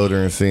getting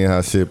older and seeing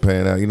how shit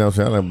pan out. You know what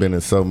I'm saying? I've been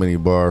in so many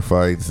bar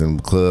fights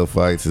and club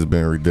fights. It's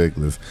been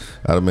ridiculous.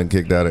 I've been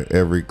kicked out of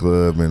every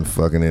club in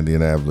fucking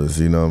Indianapolis.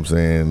 You know what I'm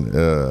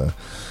saying?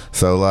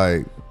 So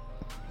like,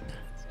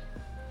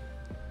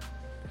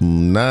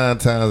 9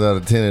 times out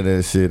of 10 of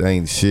that shit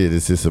ain't shit.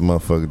 It's just a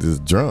motherfucker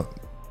just drunk.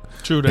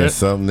 True that. And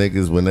some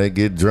niggas, when they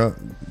get drunk,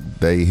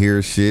 they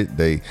hear shit.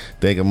 They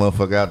think a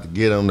motherfucker out to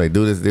get them. They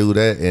do this, do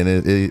that, and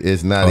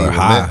it's not or even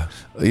high.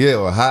 That. Yeah,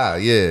 or high.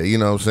 Yeah, you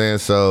know what I'm saying?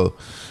 So,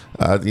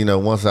 you know,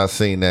 once I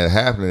seen that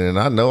happening, and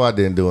I know I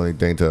didn't do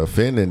anything to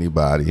offend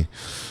anybody,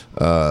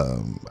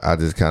 I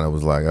just kind of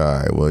was like, all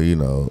right, well, you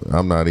know,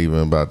 I'm not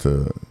even about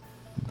to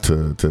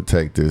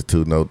take this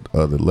to no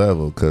other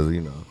level, because,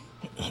 you know,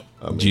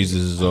 I mean,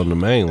 Jesus is on the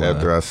main line.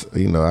 After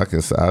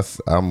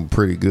I'm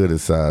pretty good at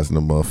sizing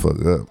the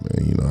motherfucker up,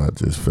 man. You know, I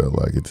just felt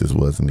like it just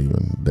wasn't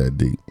even that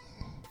deep.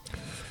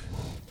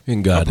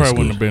 And God, I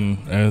probably wouldn't have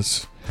been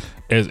as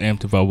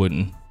amped if I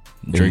wasn't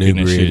drinking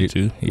and shit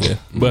too. Yeah,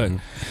 but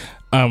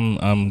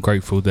I'm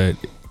grateful that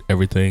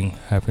everything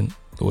happened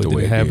the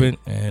way it happened,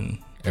 and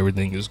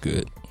everything is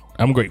good.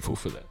 I'm grateful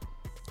for that.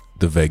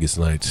 The Vegas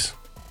nights.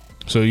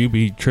 So you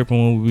be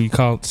tripping when we be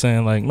caught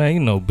saying like, man,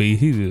 you know, B,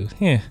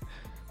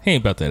 he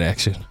ain't about that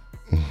action.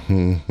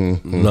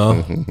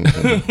 No.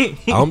 I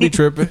don't be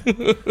tripping.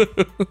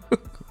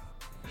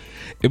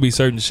 It be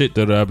certain shit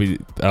that I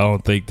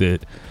don't think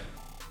that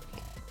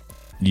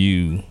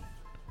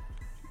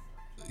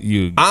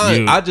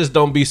I just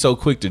don't be so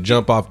quick to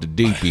jump off the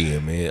deep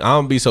end, man. I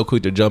don't be so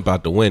quick to jump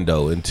out the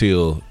window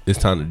until it's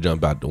time to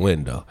jump out the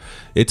window.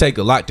 It take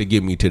a lot to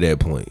get me to that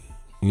point.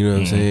 You know what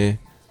I'm saying?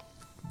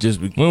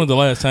 When was the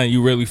last time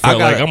you really felt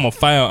like I'm gonna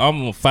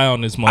foul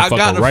this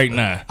motherfucker right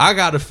now? I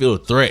gotta feel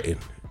threatened.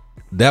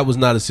 That was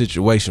not a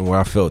situation where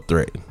I felt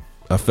threatened.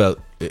 I felt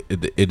at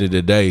the end of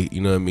the day,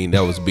 you know what I mean, that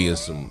was being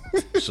some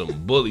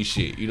bully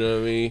shit. You know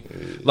what I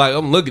mean? Like,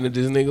 I'm looking at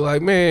this nigga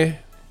like, man,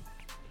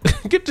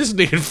 get this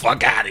nigga the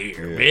fuck out of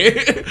here,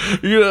 man.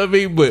 You know what I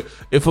mean? But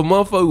if a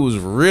motherfucker was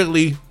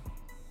really,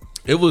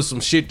 it was some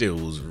shit that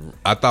was,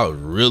 I thought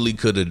really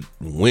could have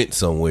went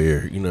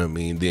somewhere. You know what I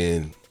mean?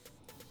 Then.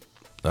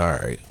 All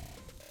right.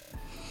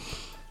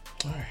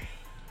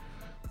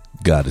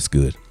 God is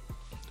good.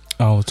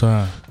 All the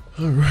time.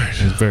 All right.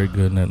 He was very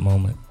good in that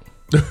moment.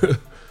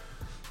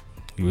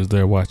 He was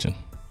there watching.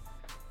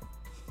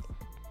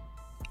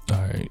 All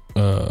right.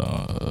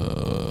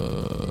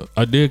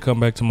 I did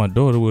come back to my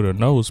daughter with her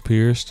nose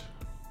pierced.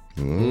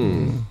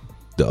 The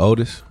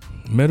oldest?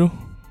 Middle.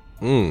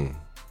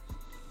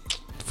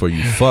 For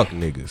you fuck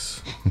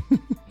niggas.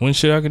 When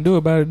shit I can do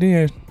about it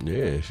then?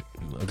 Yeah.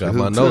 I got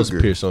my nose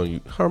pierced on you.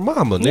 Her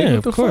mama, nigga. Yeah,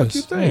 what the fuck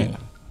you think? Yeah.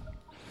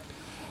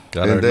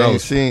 Got her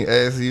nose. She ain't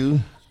ask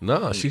you?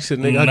 Nah, she said,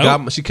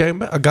 nigga, she came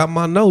back. I got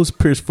my nose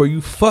pierced for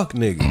you fuck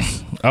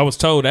niggas. I was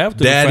told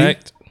after the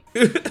fact.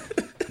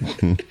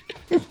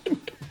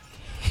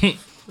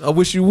 I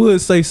wish you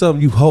would say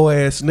something, you hoe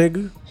ass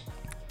nigga.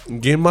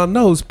 Getting my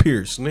nose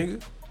pierced,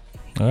 nigga.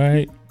 All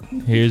right.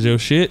 Here's your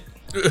shit.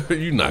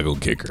 You not gonna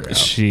kick her out.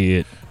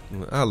 Shit.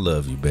 I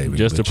love you, baby.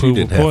 Just but to prove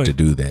you didn't a point. have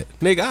to do that.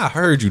 Nigga, I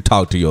heard you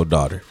talk to your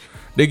daughter.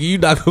 Nigga, you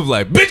not gonna be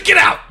like, bitch, get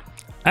out.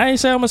 I ain't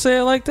say I'm gonna say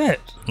it like that.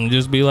 And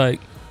just be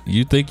like,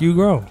 you think you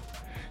grown.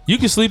 You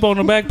can sleep on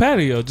the back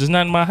patio, just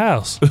not in my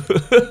house.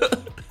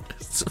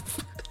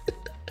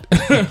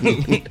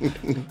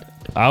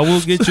 I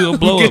will get you a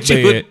blow up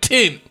bed. A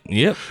tent.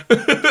 Yep.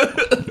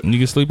 You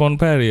can sleep on the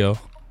patio.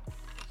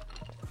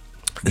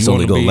 It's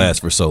only gonna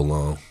last for so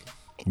long.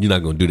 You're not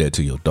gonna do that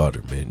to your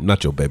daughter, man.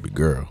 Not your baby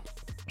girl.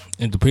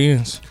 It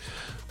depends.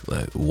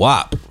 Like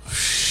WAP,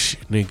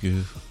 shit,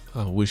 nigga.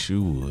 I wish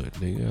you would,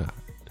 nigga.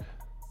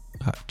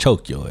 I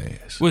choke your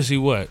ass. Was he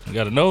what? You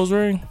got a nose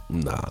ring?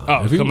 Nah.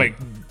 Oh,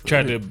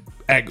 try to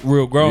act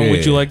real grown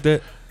with you like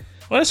that?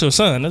 Well, that's your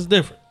son. That's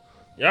different.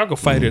 Y'all can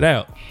fight it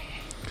out.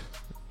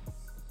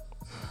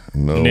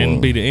 No. And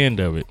then be the end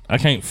of it. I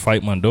can't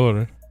fight my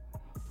daughter.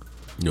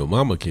 Your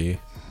mama can.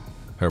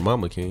 Her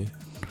mama can.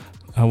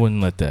 I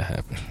wouldn't let that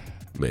happen.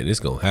 Man, it's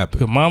gonna happen.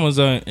 Cause mamas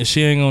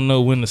she ain't gonna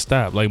know when to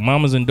stop. Like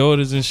mamas and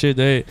daughters and shit.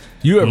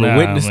 You ever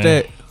witnessed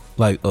that?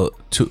 Like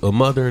a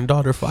mother and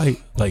daughter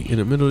fight, like in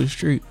the middle of the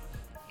street.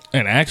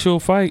 An actual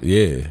fight?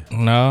 Yeah.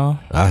 No.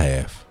 I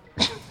have.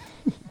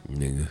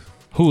 Nigga.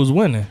 Who was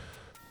winning?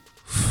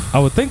 I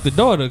would think the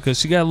daughter, cause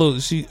she got a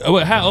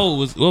little. How old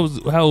was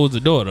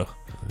the daughter?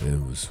 It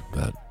was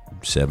about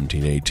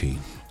 17, 18.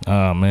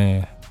 Oh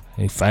man,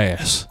 they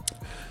fast.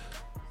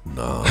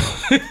 Nah.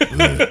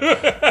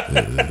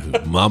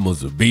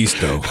 Mama's a beast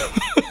though.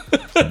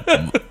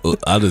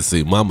 I just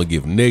see mama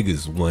give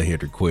niggas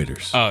one-hitter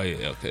quitters. Oh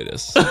yeah, okay,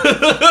 that's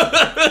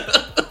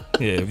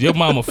yeah. If your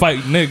mama fight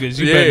niggas,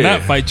 you better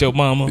not fight your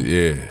mama.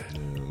 Yeah.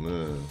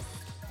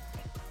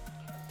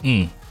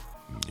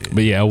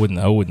 But yeah, I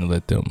wouldn't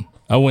let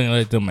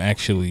them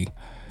actually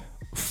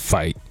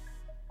fight.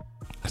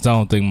 Cause I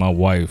don't think my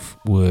wife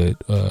would.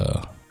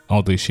 I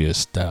don't think she'll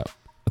stop.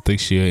 I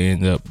think she'll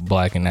end up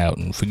blacking out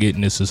and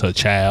forgetting this is her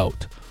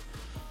child.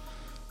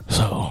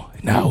 So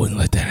I wouldn't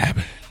let that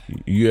happen.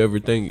 You ever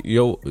think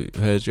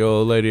has your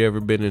old lady ever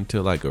been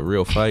into like a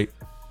real fight?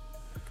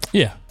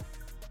 Yeah.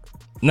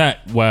 Not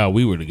while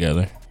we were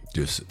together.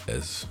 Just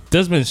as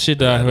there's been shit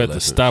that I've had to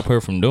stop her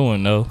from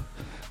doing though.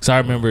 Cause I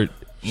remember,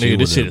 nigga,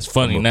 this shit is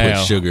funny now.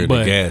 Put sugar in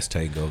the gas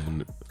tank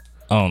over.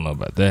 I don't know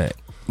about that,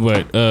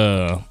 but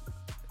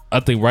I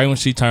think right when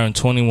she turned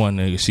 21,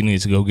 nigga, she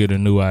needs to go get a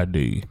new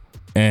ID.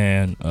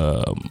 And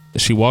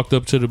she walked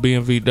up to the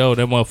BMV door.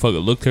 That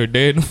motherfucker looked her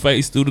dead in the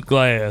face through the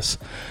glass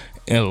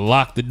and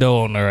locked the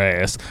door on her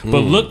ass. But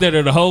looked at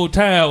her the whole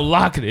time,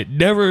 locking it.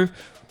 Never.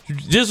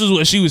 This is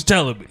what she was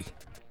telling me,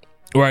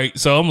 right?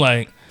 So I'm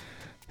like,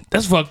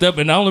 that's fucked up.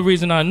 And the only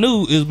reason I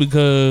knew is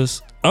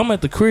because I'm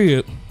at the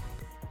crib,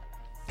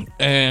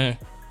 and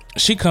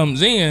she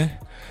comes in,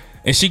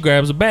 and she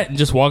grabs a bat and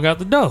just walk out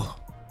the door.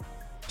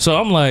 So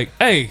I'm like,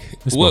 hey,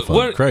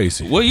 what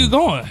crazy? Where you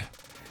going?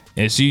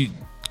 And she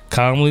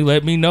calmly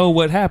let me know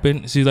what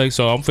happened. She's like,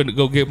 so I'm finna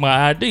go get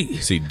my ID.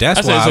 See, that's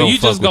I said, why I so don't you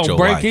fuck just with gonna your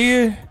break wife.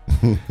 in?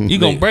 You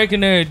gonna break in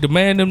there and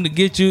demand them to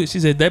get you? She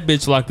said, that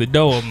bitch locked the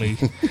door on me.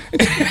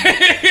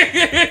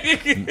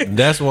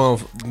 That's why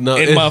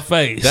in my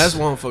face. That's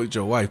why I'm fuck with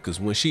your wife, because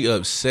when she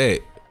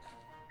upset,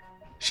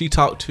 she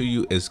talked to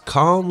you as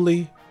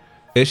calmly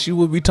as she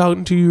would be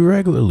talking to you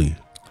regularly.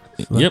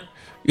 Yep.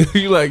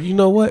 You like, you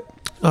know what?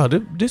 Oh,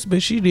 this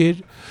bitch, she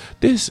did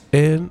this,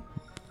 and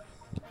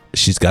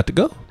she's got to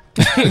go.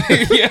 What?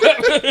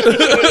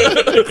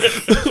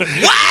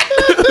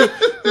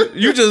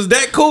 You just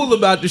that cool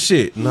about the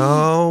shit? No,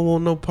 I don't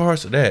want no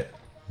parts of that.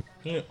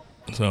 Yeah.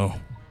 So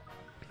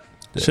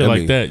shit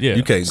like that, yeah.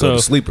 You can't go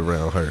to sleep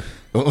around her.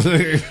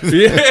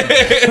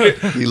 Yeah.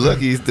 He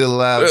lucky he's still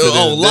alive.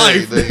 Oh,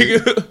 life,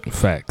 nigga.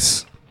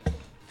 Facts.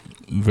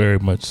 Very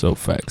much so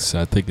facts.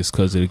 I think it's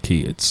because of the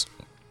kids.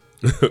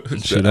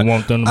 She don't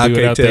want them to be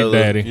without their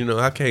daddy. You know,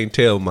 I can't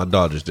tell my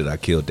daughters that I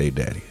killed their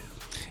daddy.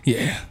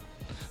 Yeah.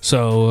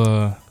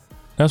 So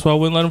that's why I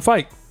wouldn't let them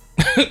fight.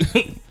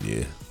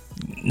 Yeah.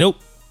 Nope.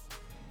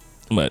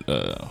 But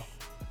what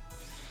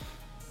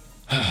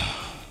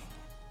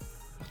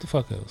the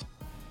fuck else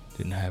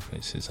didn't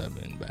happen since I've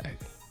been back?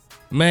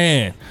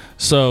 Man.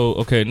 So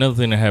okay, another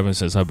thing that happened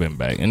since I've been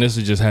back, and this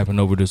has just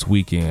happened over this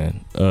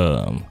weekend.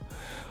 A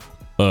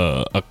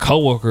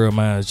coworker of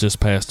mine has just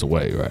passed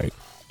away, right?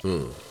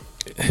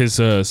 His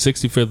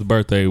 65th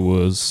birthday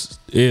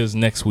is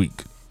next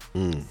week.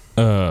 He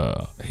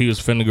was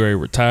finna go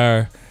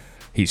retire.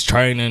 He's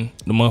training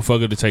the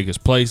motherfucker to take his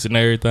place and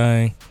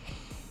everything.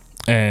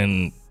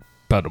 And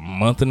about a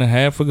month and a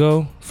half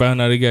ago,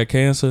 found out he got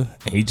cancer,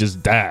 and he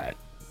just died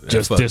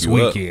just this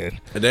weekend.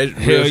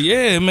 Hell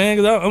yeah,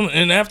 man!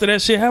 And after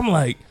that shit, I'm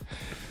like,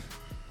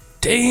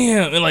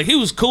 damn. And like, he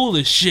was cool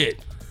as shit.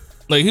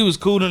 Like, he was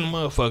cool than the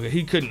motherfucker.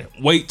 He couldn't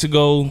wait to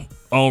go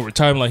on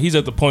retirement. Like, he's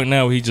at the point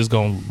now where he's just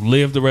gonna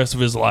live the rest of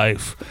his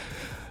life.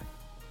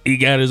 He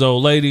got his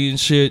old lady and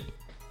shit,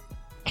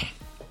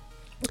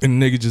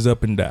 and nigga just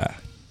up and die.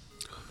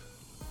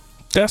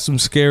 That's some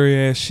scary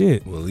ass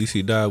shit. Well, at least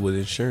he died with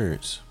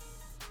insurance.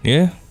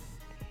 Yeah.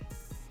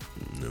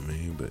 I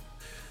mean, but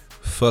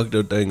fucked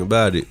up thing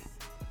about it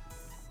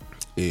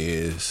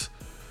is,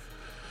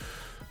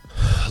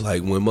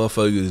 like, when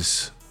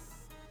motherfuckers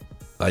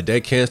Like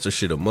that cancer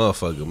shit a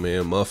motherfucker,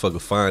 man.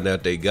 Motherfucker find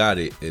out they got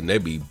it and they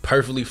be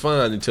perfectly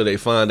fine until they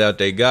find out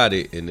they got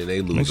it and then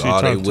they lose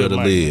all they will to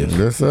live.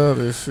 That's all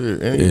that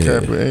shit.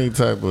 Any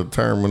type of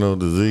terminal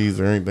disease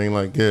or anything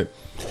like that,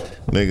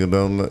 nigga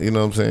don't know. You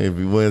know what I'm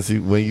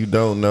saying? When you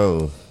don't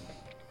know,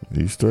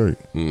 you straight.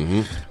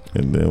 Mm-hmm.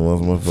 And then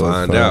once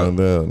motherfuckers find out,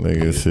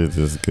 nigga, shit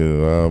just get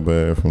all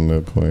bad from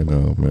that point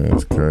on, man.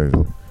 It's crazy.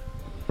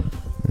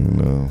 You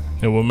know.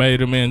 And what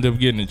made him end up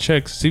getting the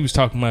checks, he was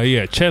talking about he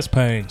had chest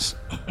pains.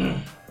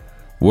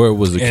 Where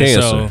was the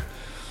cancer?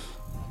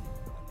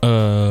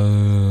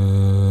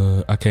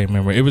 So, I can't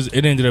remember.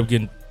 It ended up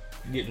getting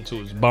to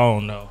his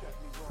bone though.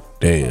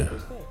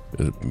 Damn.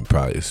 It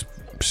probably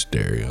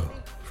stereo.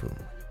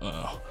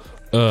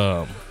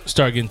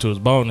 Start getting to his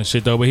bone and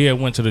shit though. But he had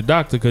went to the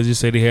doctor because he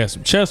said he had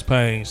some chest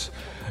pains,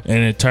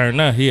 and it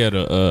turned out he had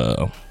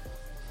a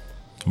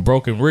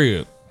broken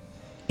rib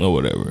or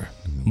whatever.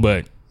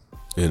 But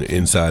and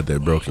inside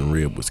that broken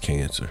rib was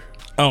cancer.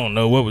 I don't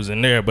know what was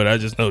in there, but I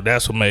just know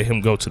that's what made him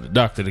go to the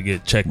doctor to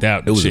get checked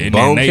out. It was shit.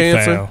 Bone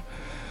cancer.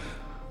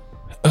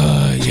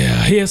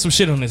 Yeah, he had some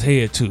shit on his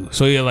head too.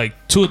 So he had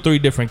like 2 or 3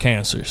 different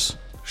cancers.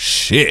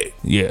 Shit.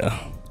 Yeah.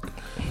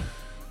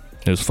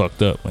 It was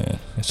fucked up, man.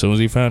 As soon as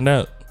he found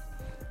out,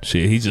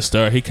 shit,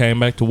 he came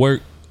back to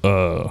work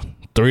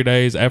 3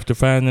 days after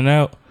finding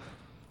out.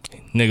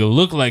 Nigga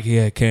looked like he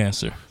had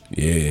cancer.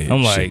 Yeah.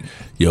 I'm like,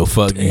 yo,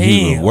 fuck,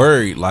 he was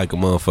worried like a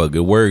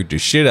motherfucker. Worried the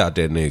shit out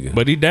that nigga.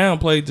 But he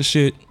downplayed the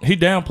shit. He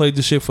downplayed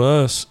the shit for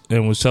us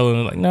and was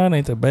telling us like, nah, it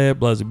ain't that bad,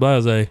 blase,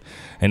 blase.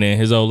 And then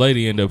his old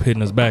lady ended up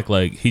hitting us back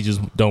like, he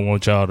just don't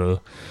want y'all to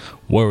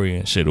worry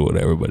and shit or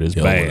whatever, but it's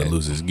bad. Want to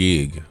lose his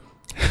gig.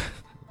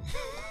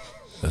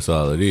 That's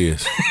all it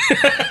is.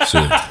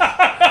 Shit.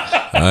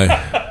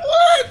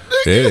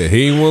 Yeah,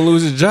 he didn't want to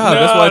lose his job.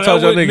 That's why I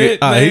told y'all nigga.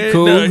 He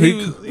cool. No,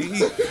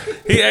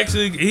 he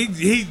actually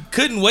he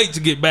couldn't wait to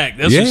get back.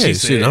 That's what she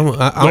said. Shit,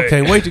 I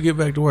can't wait to get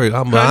back to work.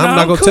 I'm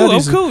not gonna tell you.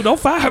 I'm cool. Don't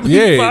fire me.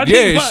 Yeah,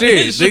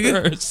 shit,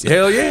 nigga.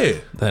 Hell yeah.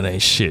 That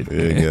ain't shit.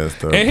 Man.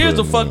 And here's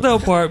the fucked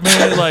up part,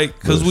 man. Like,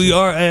 cause we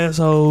are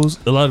assholes.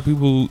 A lot of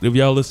people, if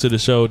y'all listen to the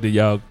show, then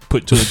y'all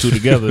put 2 and 2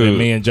 together. And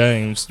me and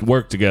James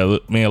work together.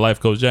 Me and Life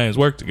Coach James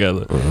work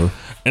together.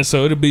 And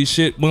so it'll be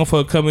shit.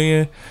 Motherfucker come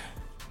in,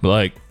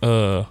 like,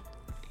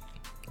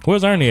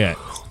 where's Ernie at?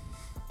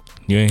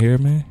 You ain't here,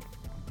 man?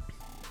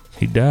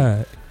 He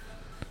died.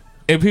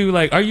 And people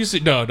like, are you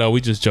sick? No,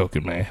 we just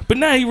joking, man. But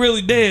now he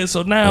really dead.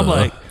 So now I'm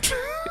like,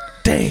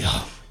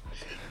 damn.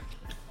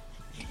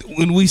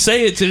 When we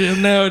say it to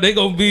them now, they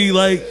gonna be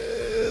like,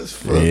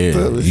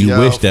 you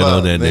wish that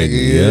on that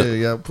nigga. Yeah,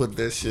 y'all put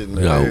that shit in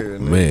the air.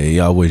 Man,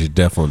 y'all wish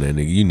death on that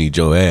nigga. You need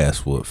your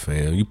ass whooped,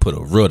 fam. You put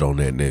a root on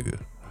that nigga.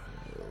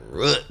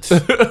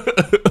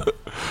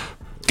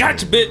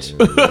 Gotcha, bitch.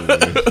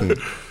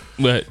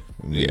 But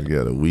you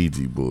got a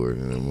Ouija board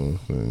in that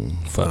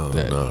motherfucker. Fuck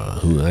that.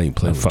 Nah, I ain't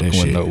playing with that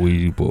shit. No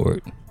Ouija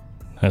board.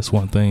 That's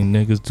one thing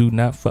niggas do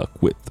not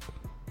fuck with.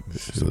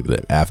 So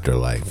the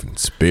afterlife and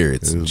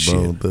spirits and shit.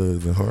 Bone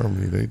Thugs and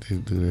Harmony, they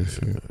did do that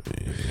shit.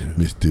 Yeah.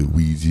 Mr.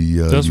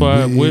 Ouija. That's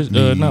why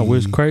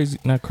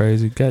not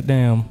crazy.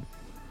 Goddamn.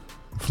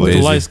 With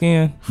the light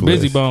skin,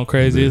 Busy Bone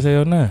crazy as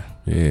hell now.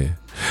 Yeah.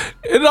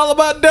 It's all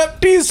about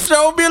deputies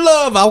show me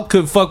love. I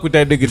couldn't fuck with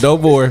that nigga no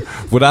more.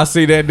 When I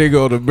see that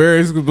nigga on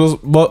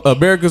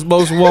America's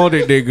Most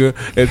Wanted nigga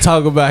and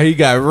talk about he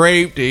got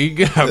raped and he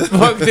got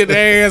fucked in the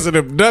ass and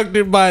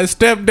abducted by his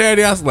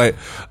stepdaddy, I was like,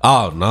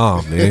 oh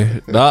no,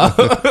 man. Nah.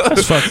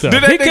 That's fucked up.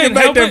 Did that nigga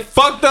make that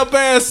fucked up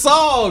ass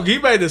song? He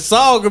made a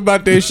song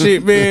about that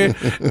shit, man.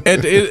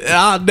 And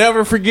I'll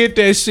never forget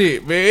that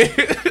shit, man.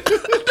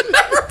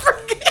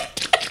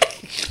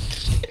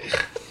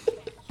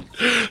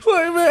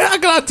 Like, man, how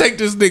can I take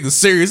this nigga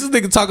serious? This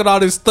nigga talking all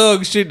this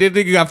thug shit. That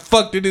nigga got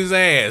fucked in his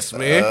ass,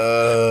 man.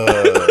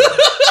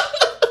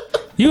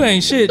 You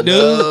ain't shit,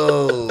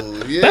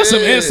 dude. Yeah. That's some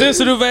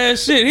insensitive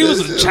ass shit. He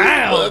was a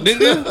child,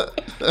 nigga.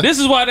 This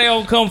is why they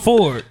don't come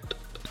forward.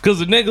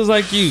 Because of niggas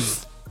like you.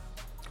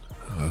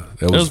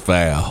 That was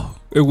foul.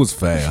 It was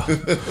foul.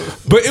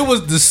 But it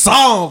was the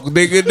song,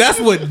 nigga. That's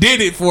what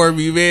did it for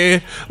me,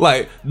 man.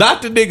 Like,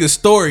 not the nigga's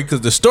story, because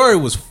the story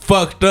was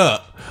fucked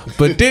up.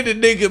 But then the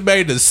nigga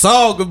made a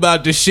song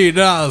about the shit,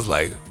 and I was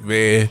like,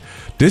 man,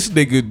 this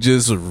nigga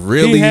just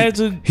really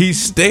he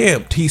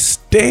stamped.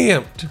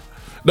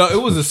 No,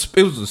 it was a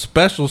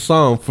special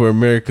song for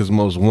America's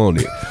Most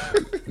Wanted.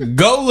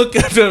 Go look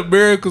at the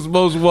America's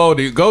Most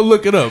Wanted. Go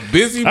look it up.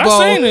 Busy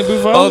Bone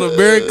on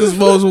America's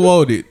Most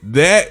Wanted.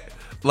 That,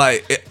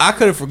 like, I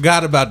could have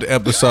forgot about the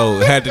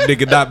episode had the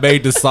nigga not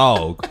made the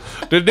song.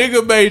 The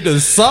nigga made the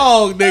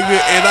song, nigga,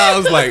 and I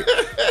was like,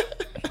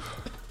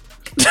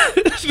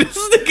 this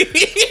nigga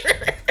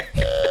here.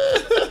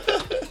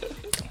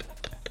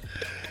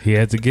 He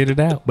had to get it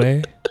out,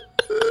 man.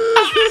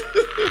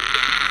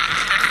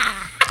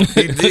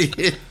 He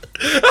did.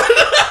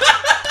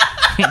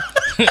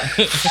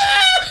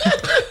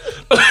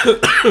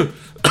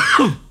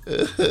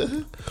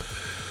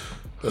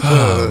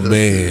 Oh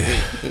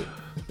man.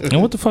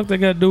 And what the fuck they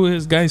got to do with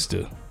his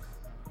gangster?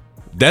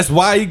 That's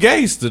why he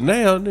gangster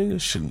now, nigga.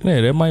 Shouldn't.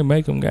 Yeah, that might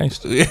make him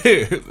gangster. Yeah.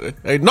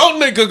 Hey, no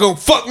nigga gonna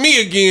fuck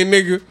me again,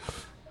 nigga.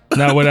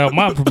 Not without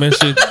my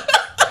permission.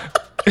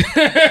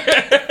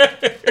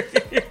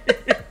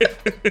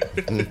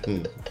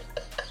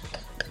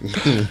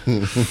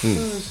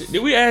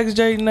 Did we ask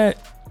Jaden that?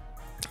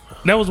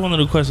 That was one of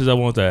the questions I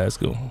wanted to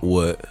ask him.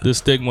 What? The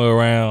stigma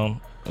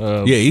around.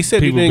 Yeah, he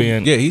said people he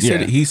being. Yeah, he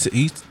said he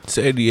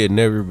said he had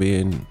never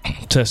been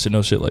tested,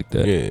 no shit like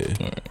that. Yeah.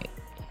 Right.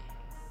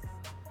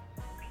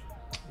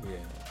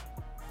 Yeah,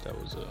 that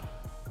was a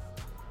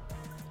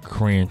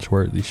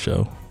cringe-worthy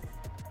show.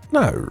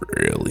 Not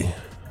really.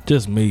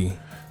 Just me.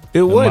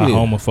 It wasn't my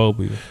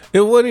homophobia.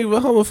 It wasn't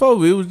even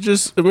homophobia. It was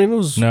just. I mean, it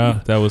was.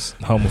 No, that was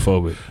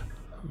homophobic.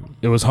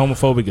 It was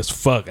homophobic as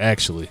fuck,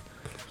 actually.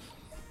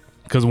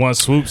 Because once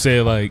Swoop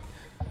said like,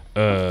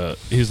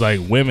 he's like,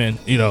 women,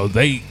 you know,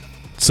 they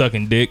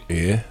sucking dick.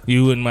 Yeah.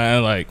 You wouldn't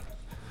mind like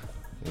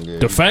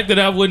the fact that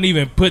I wouldn't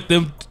even put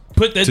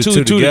that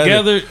two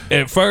together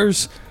at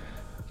first.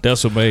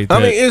 That's what made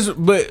that. I mean,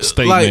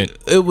 statement. Like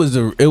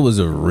it was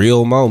a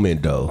real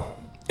moment though.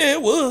 Yeah,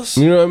 it was.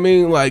 You know what I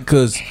mean? Like,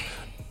 cause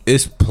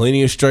it's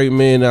plenty of straight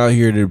men out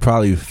here that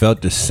probably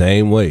felt the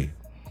same way.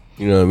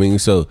 You know what I mean?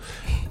 So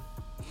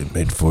it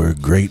made for a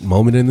great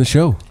moment in the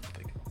show.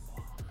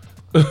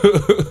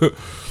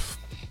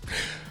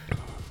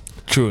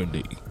 True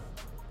indeed.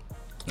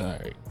 All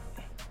right,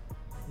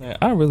 man.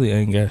 I really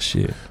ain't got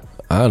shit.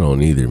 I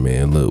don't either,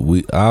 man.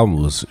 Look, I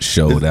almost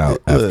showed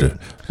out after.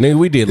 Nigga,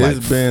 we did like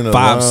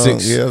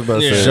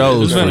 5-6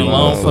 shows. It's been a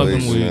long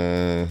fucking week.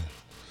 Man.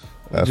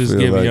 Just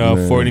giving like,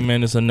 y'all 40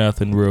 minutes of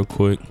nothing real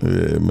quick.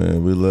 Yeah,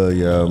 man. We love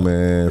y'all,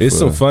 man. It's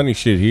some funny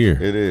shit here.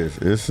 It is.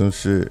 It's some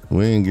shit.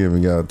 We ain't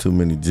giving y'all too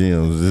many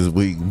gems this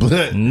week,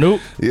 but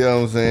nope. You know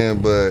what I'm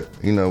saying? But,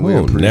 you know, we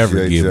don't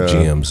never give y'all.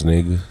 Gems,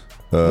 nigga.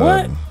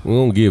 What? We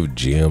don't give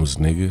gems,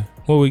 nigga.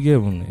 What we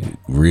give them?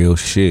 Real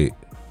shit.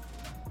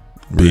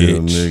 Real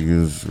bitch.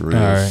 Niggas,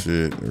 real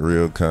shit,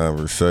 real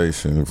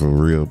conversation for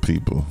real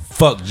people.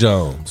 Fuck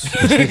Jones.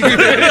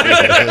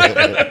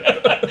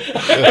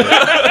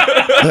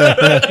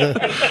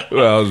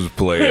 Well, I was just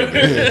playing.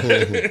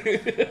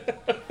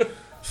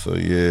 So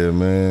yeah,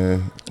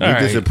 man. We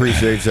just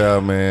appreciate y'all,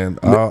 man.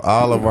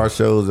 All of our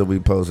shows that we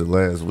posted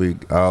last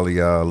week, all of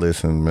y'all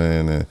listen,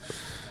 man, and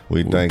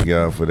we thank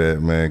y'all for that,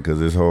 man,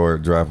 because it's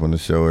hard dropping the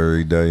show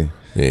every day.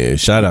 Yeah,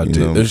 shout out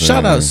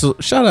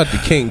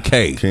to King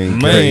K. King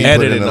man, K. He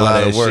put in a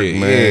lot of work,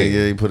 man.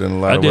 Yeah, he put in a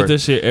lot of work. I did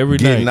this shit every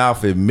Getting night.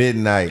 off at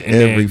midnight and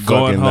every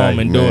going fucking home night,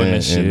 and man, doing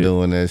that shit. and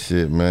doing that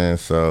shit, man.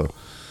 So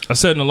I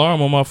set an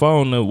alarm on my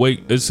phone to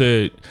wait. It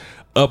said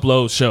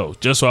upload show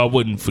just so I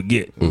wouldn't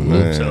forget.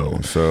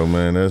 Man, so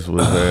man, that's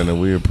what's happening.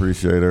 We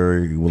appreciate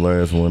every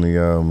last one of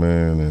y'all,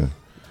 man. And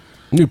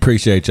we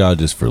appreciate y'all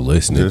just for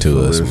listening to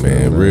us,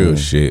 man. Real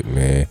shit,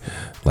 man.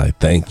 Like,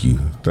 thank you.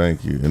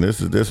 And this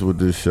is what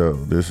this show.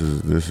 This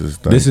is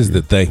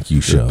the thank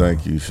you show. The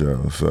thank you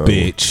show. So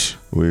bitch.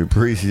 We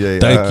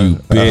appreciate. Thank you,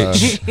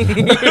 bitch.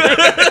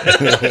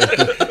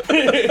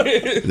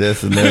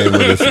 That's the name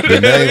of the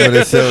name of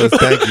the show is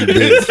Thank You,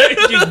 Bitch. Thank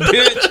you,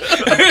 bitch.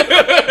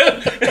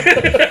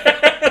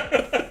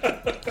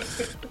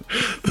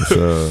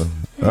 So,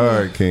 all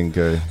right, King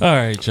K. All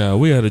right, y'all.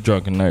 We had a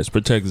Drunken Nights.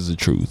 Protectors of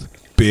truth.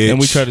 Bitch. And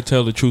we try to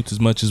tell the truth as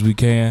much as we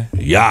can.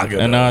 Yaga.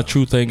 And our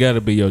truth ain't got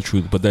to be your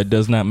truth, but that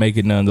does not make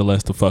it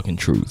nonetheless the fucking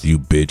truth. You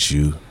bitch,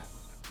 you.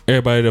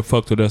 Everybody that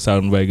fucked with us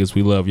out in Vegas,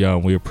 we love y'all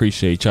and we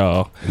appreciate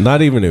y'all.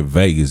 Not even in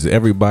Vegas.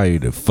 Everybody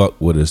that fuck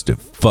with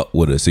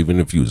us, even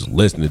if you was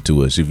listening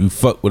to us. If you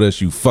fuck with us,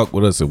 you fuck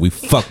with us, and we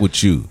fuck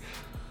with you.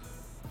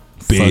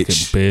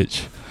 Bitch. Fucking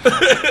bitch.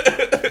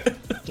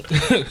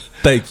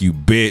 Thank you,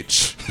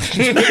 bitch.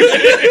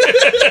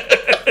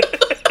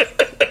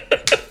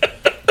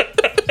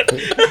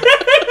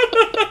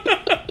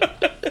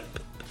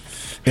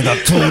 And I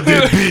told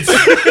that bitch,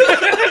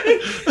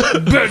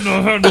 better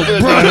not have no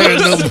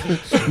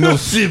brother, no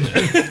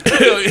sibling.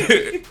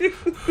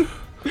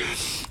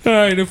 All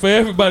right, and for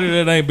everybody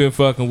that ain't been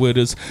fucking with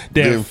us,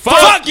 then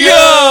fuck you,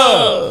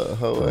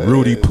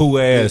 Rudy Poo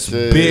ass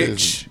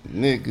bitch,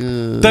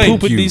 nigga.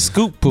 Thank you.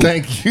 Scoop poo.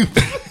 Thank you.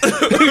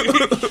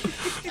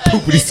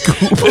 Poopity scoop.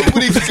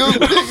 Poopity scoop.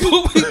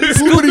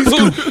 Poopity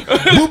scoop.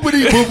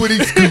 Poopity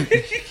scoop.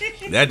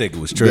 That nigga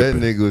was tripping.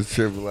 That nigga was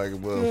tripping like a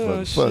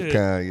motherfucker. Fuck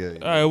Kanye.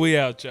 All right, we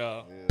out,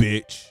 y'all.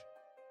 Bitch.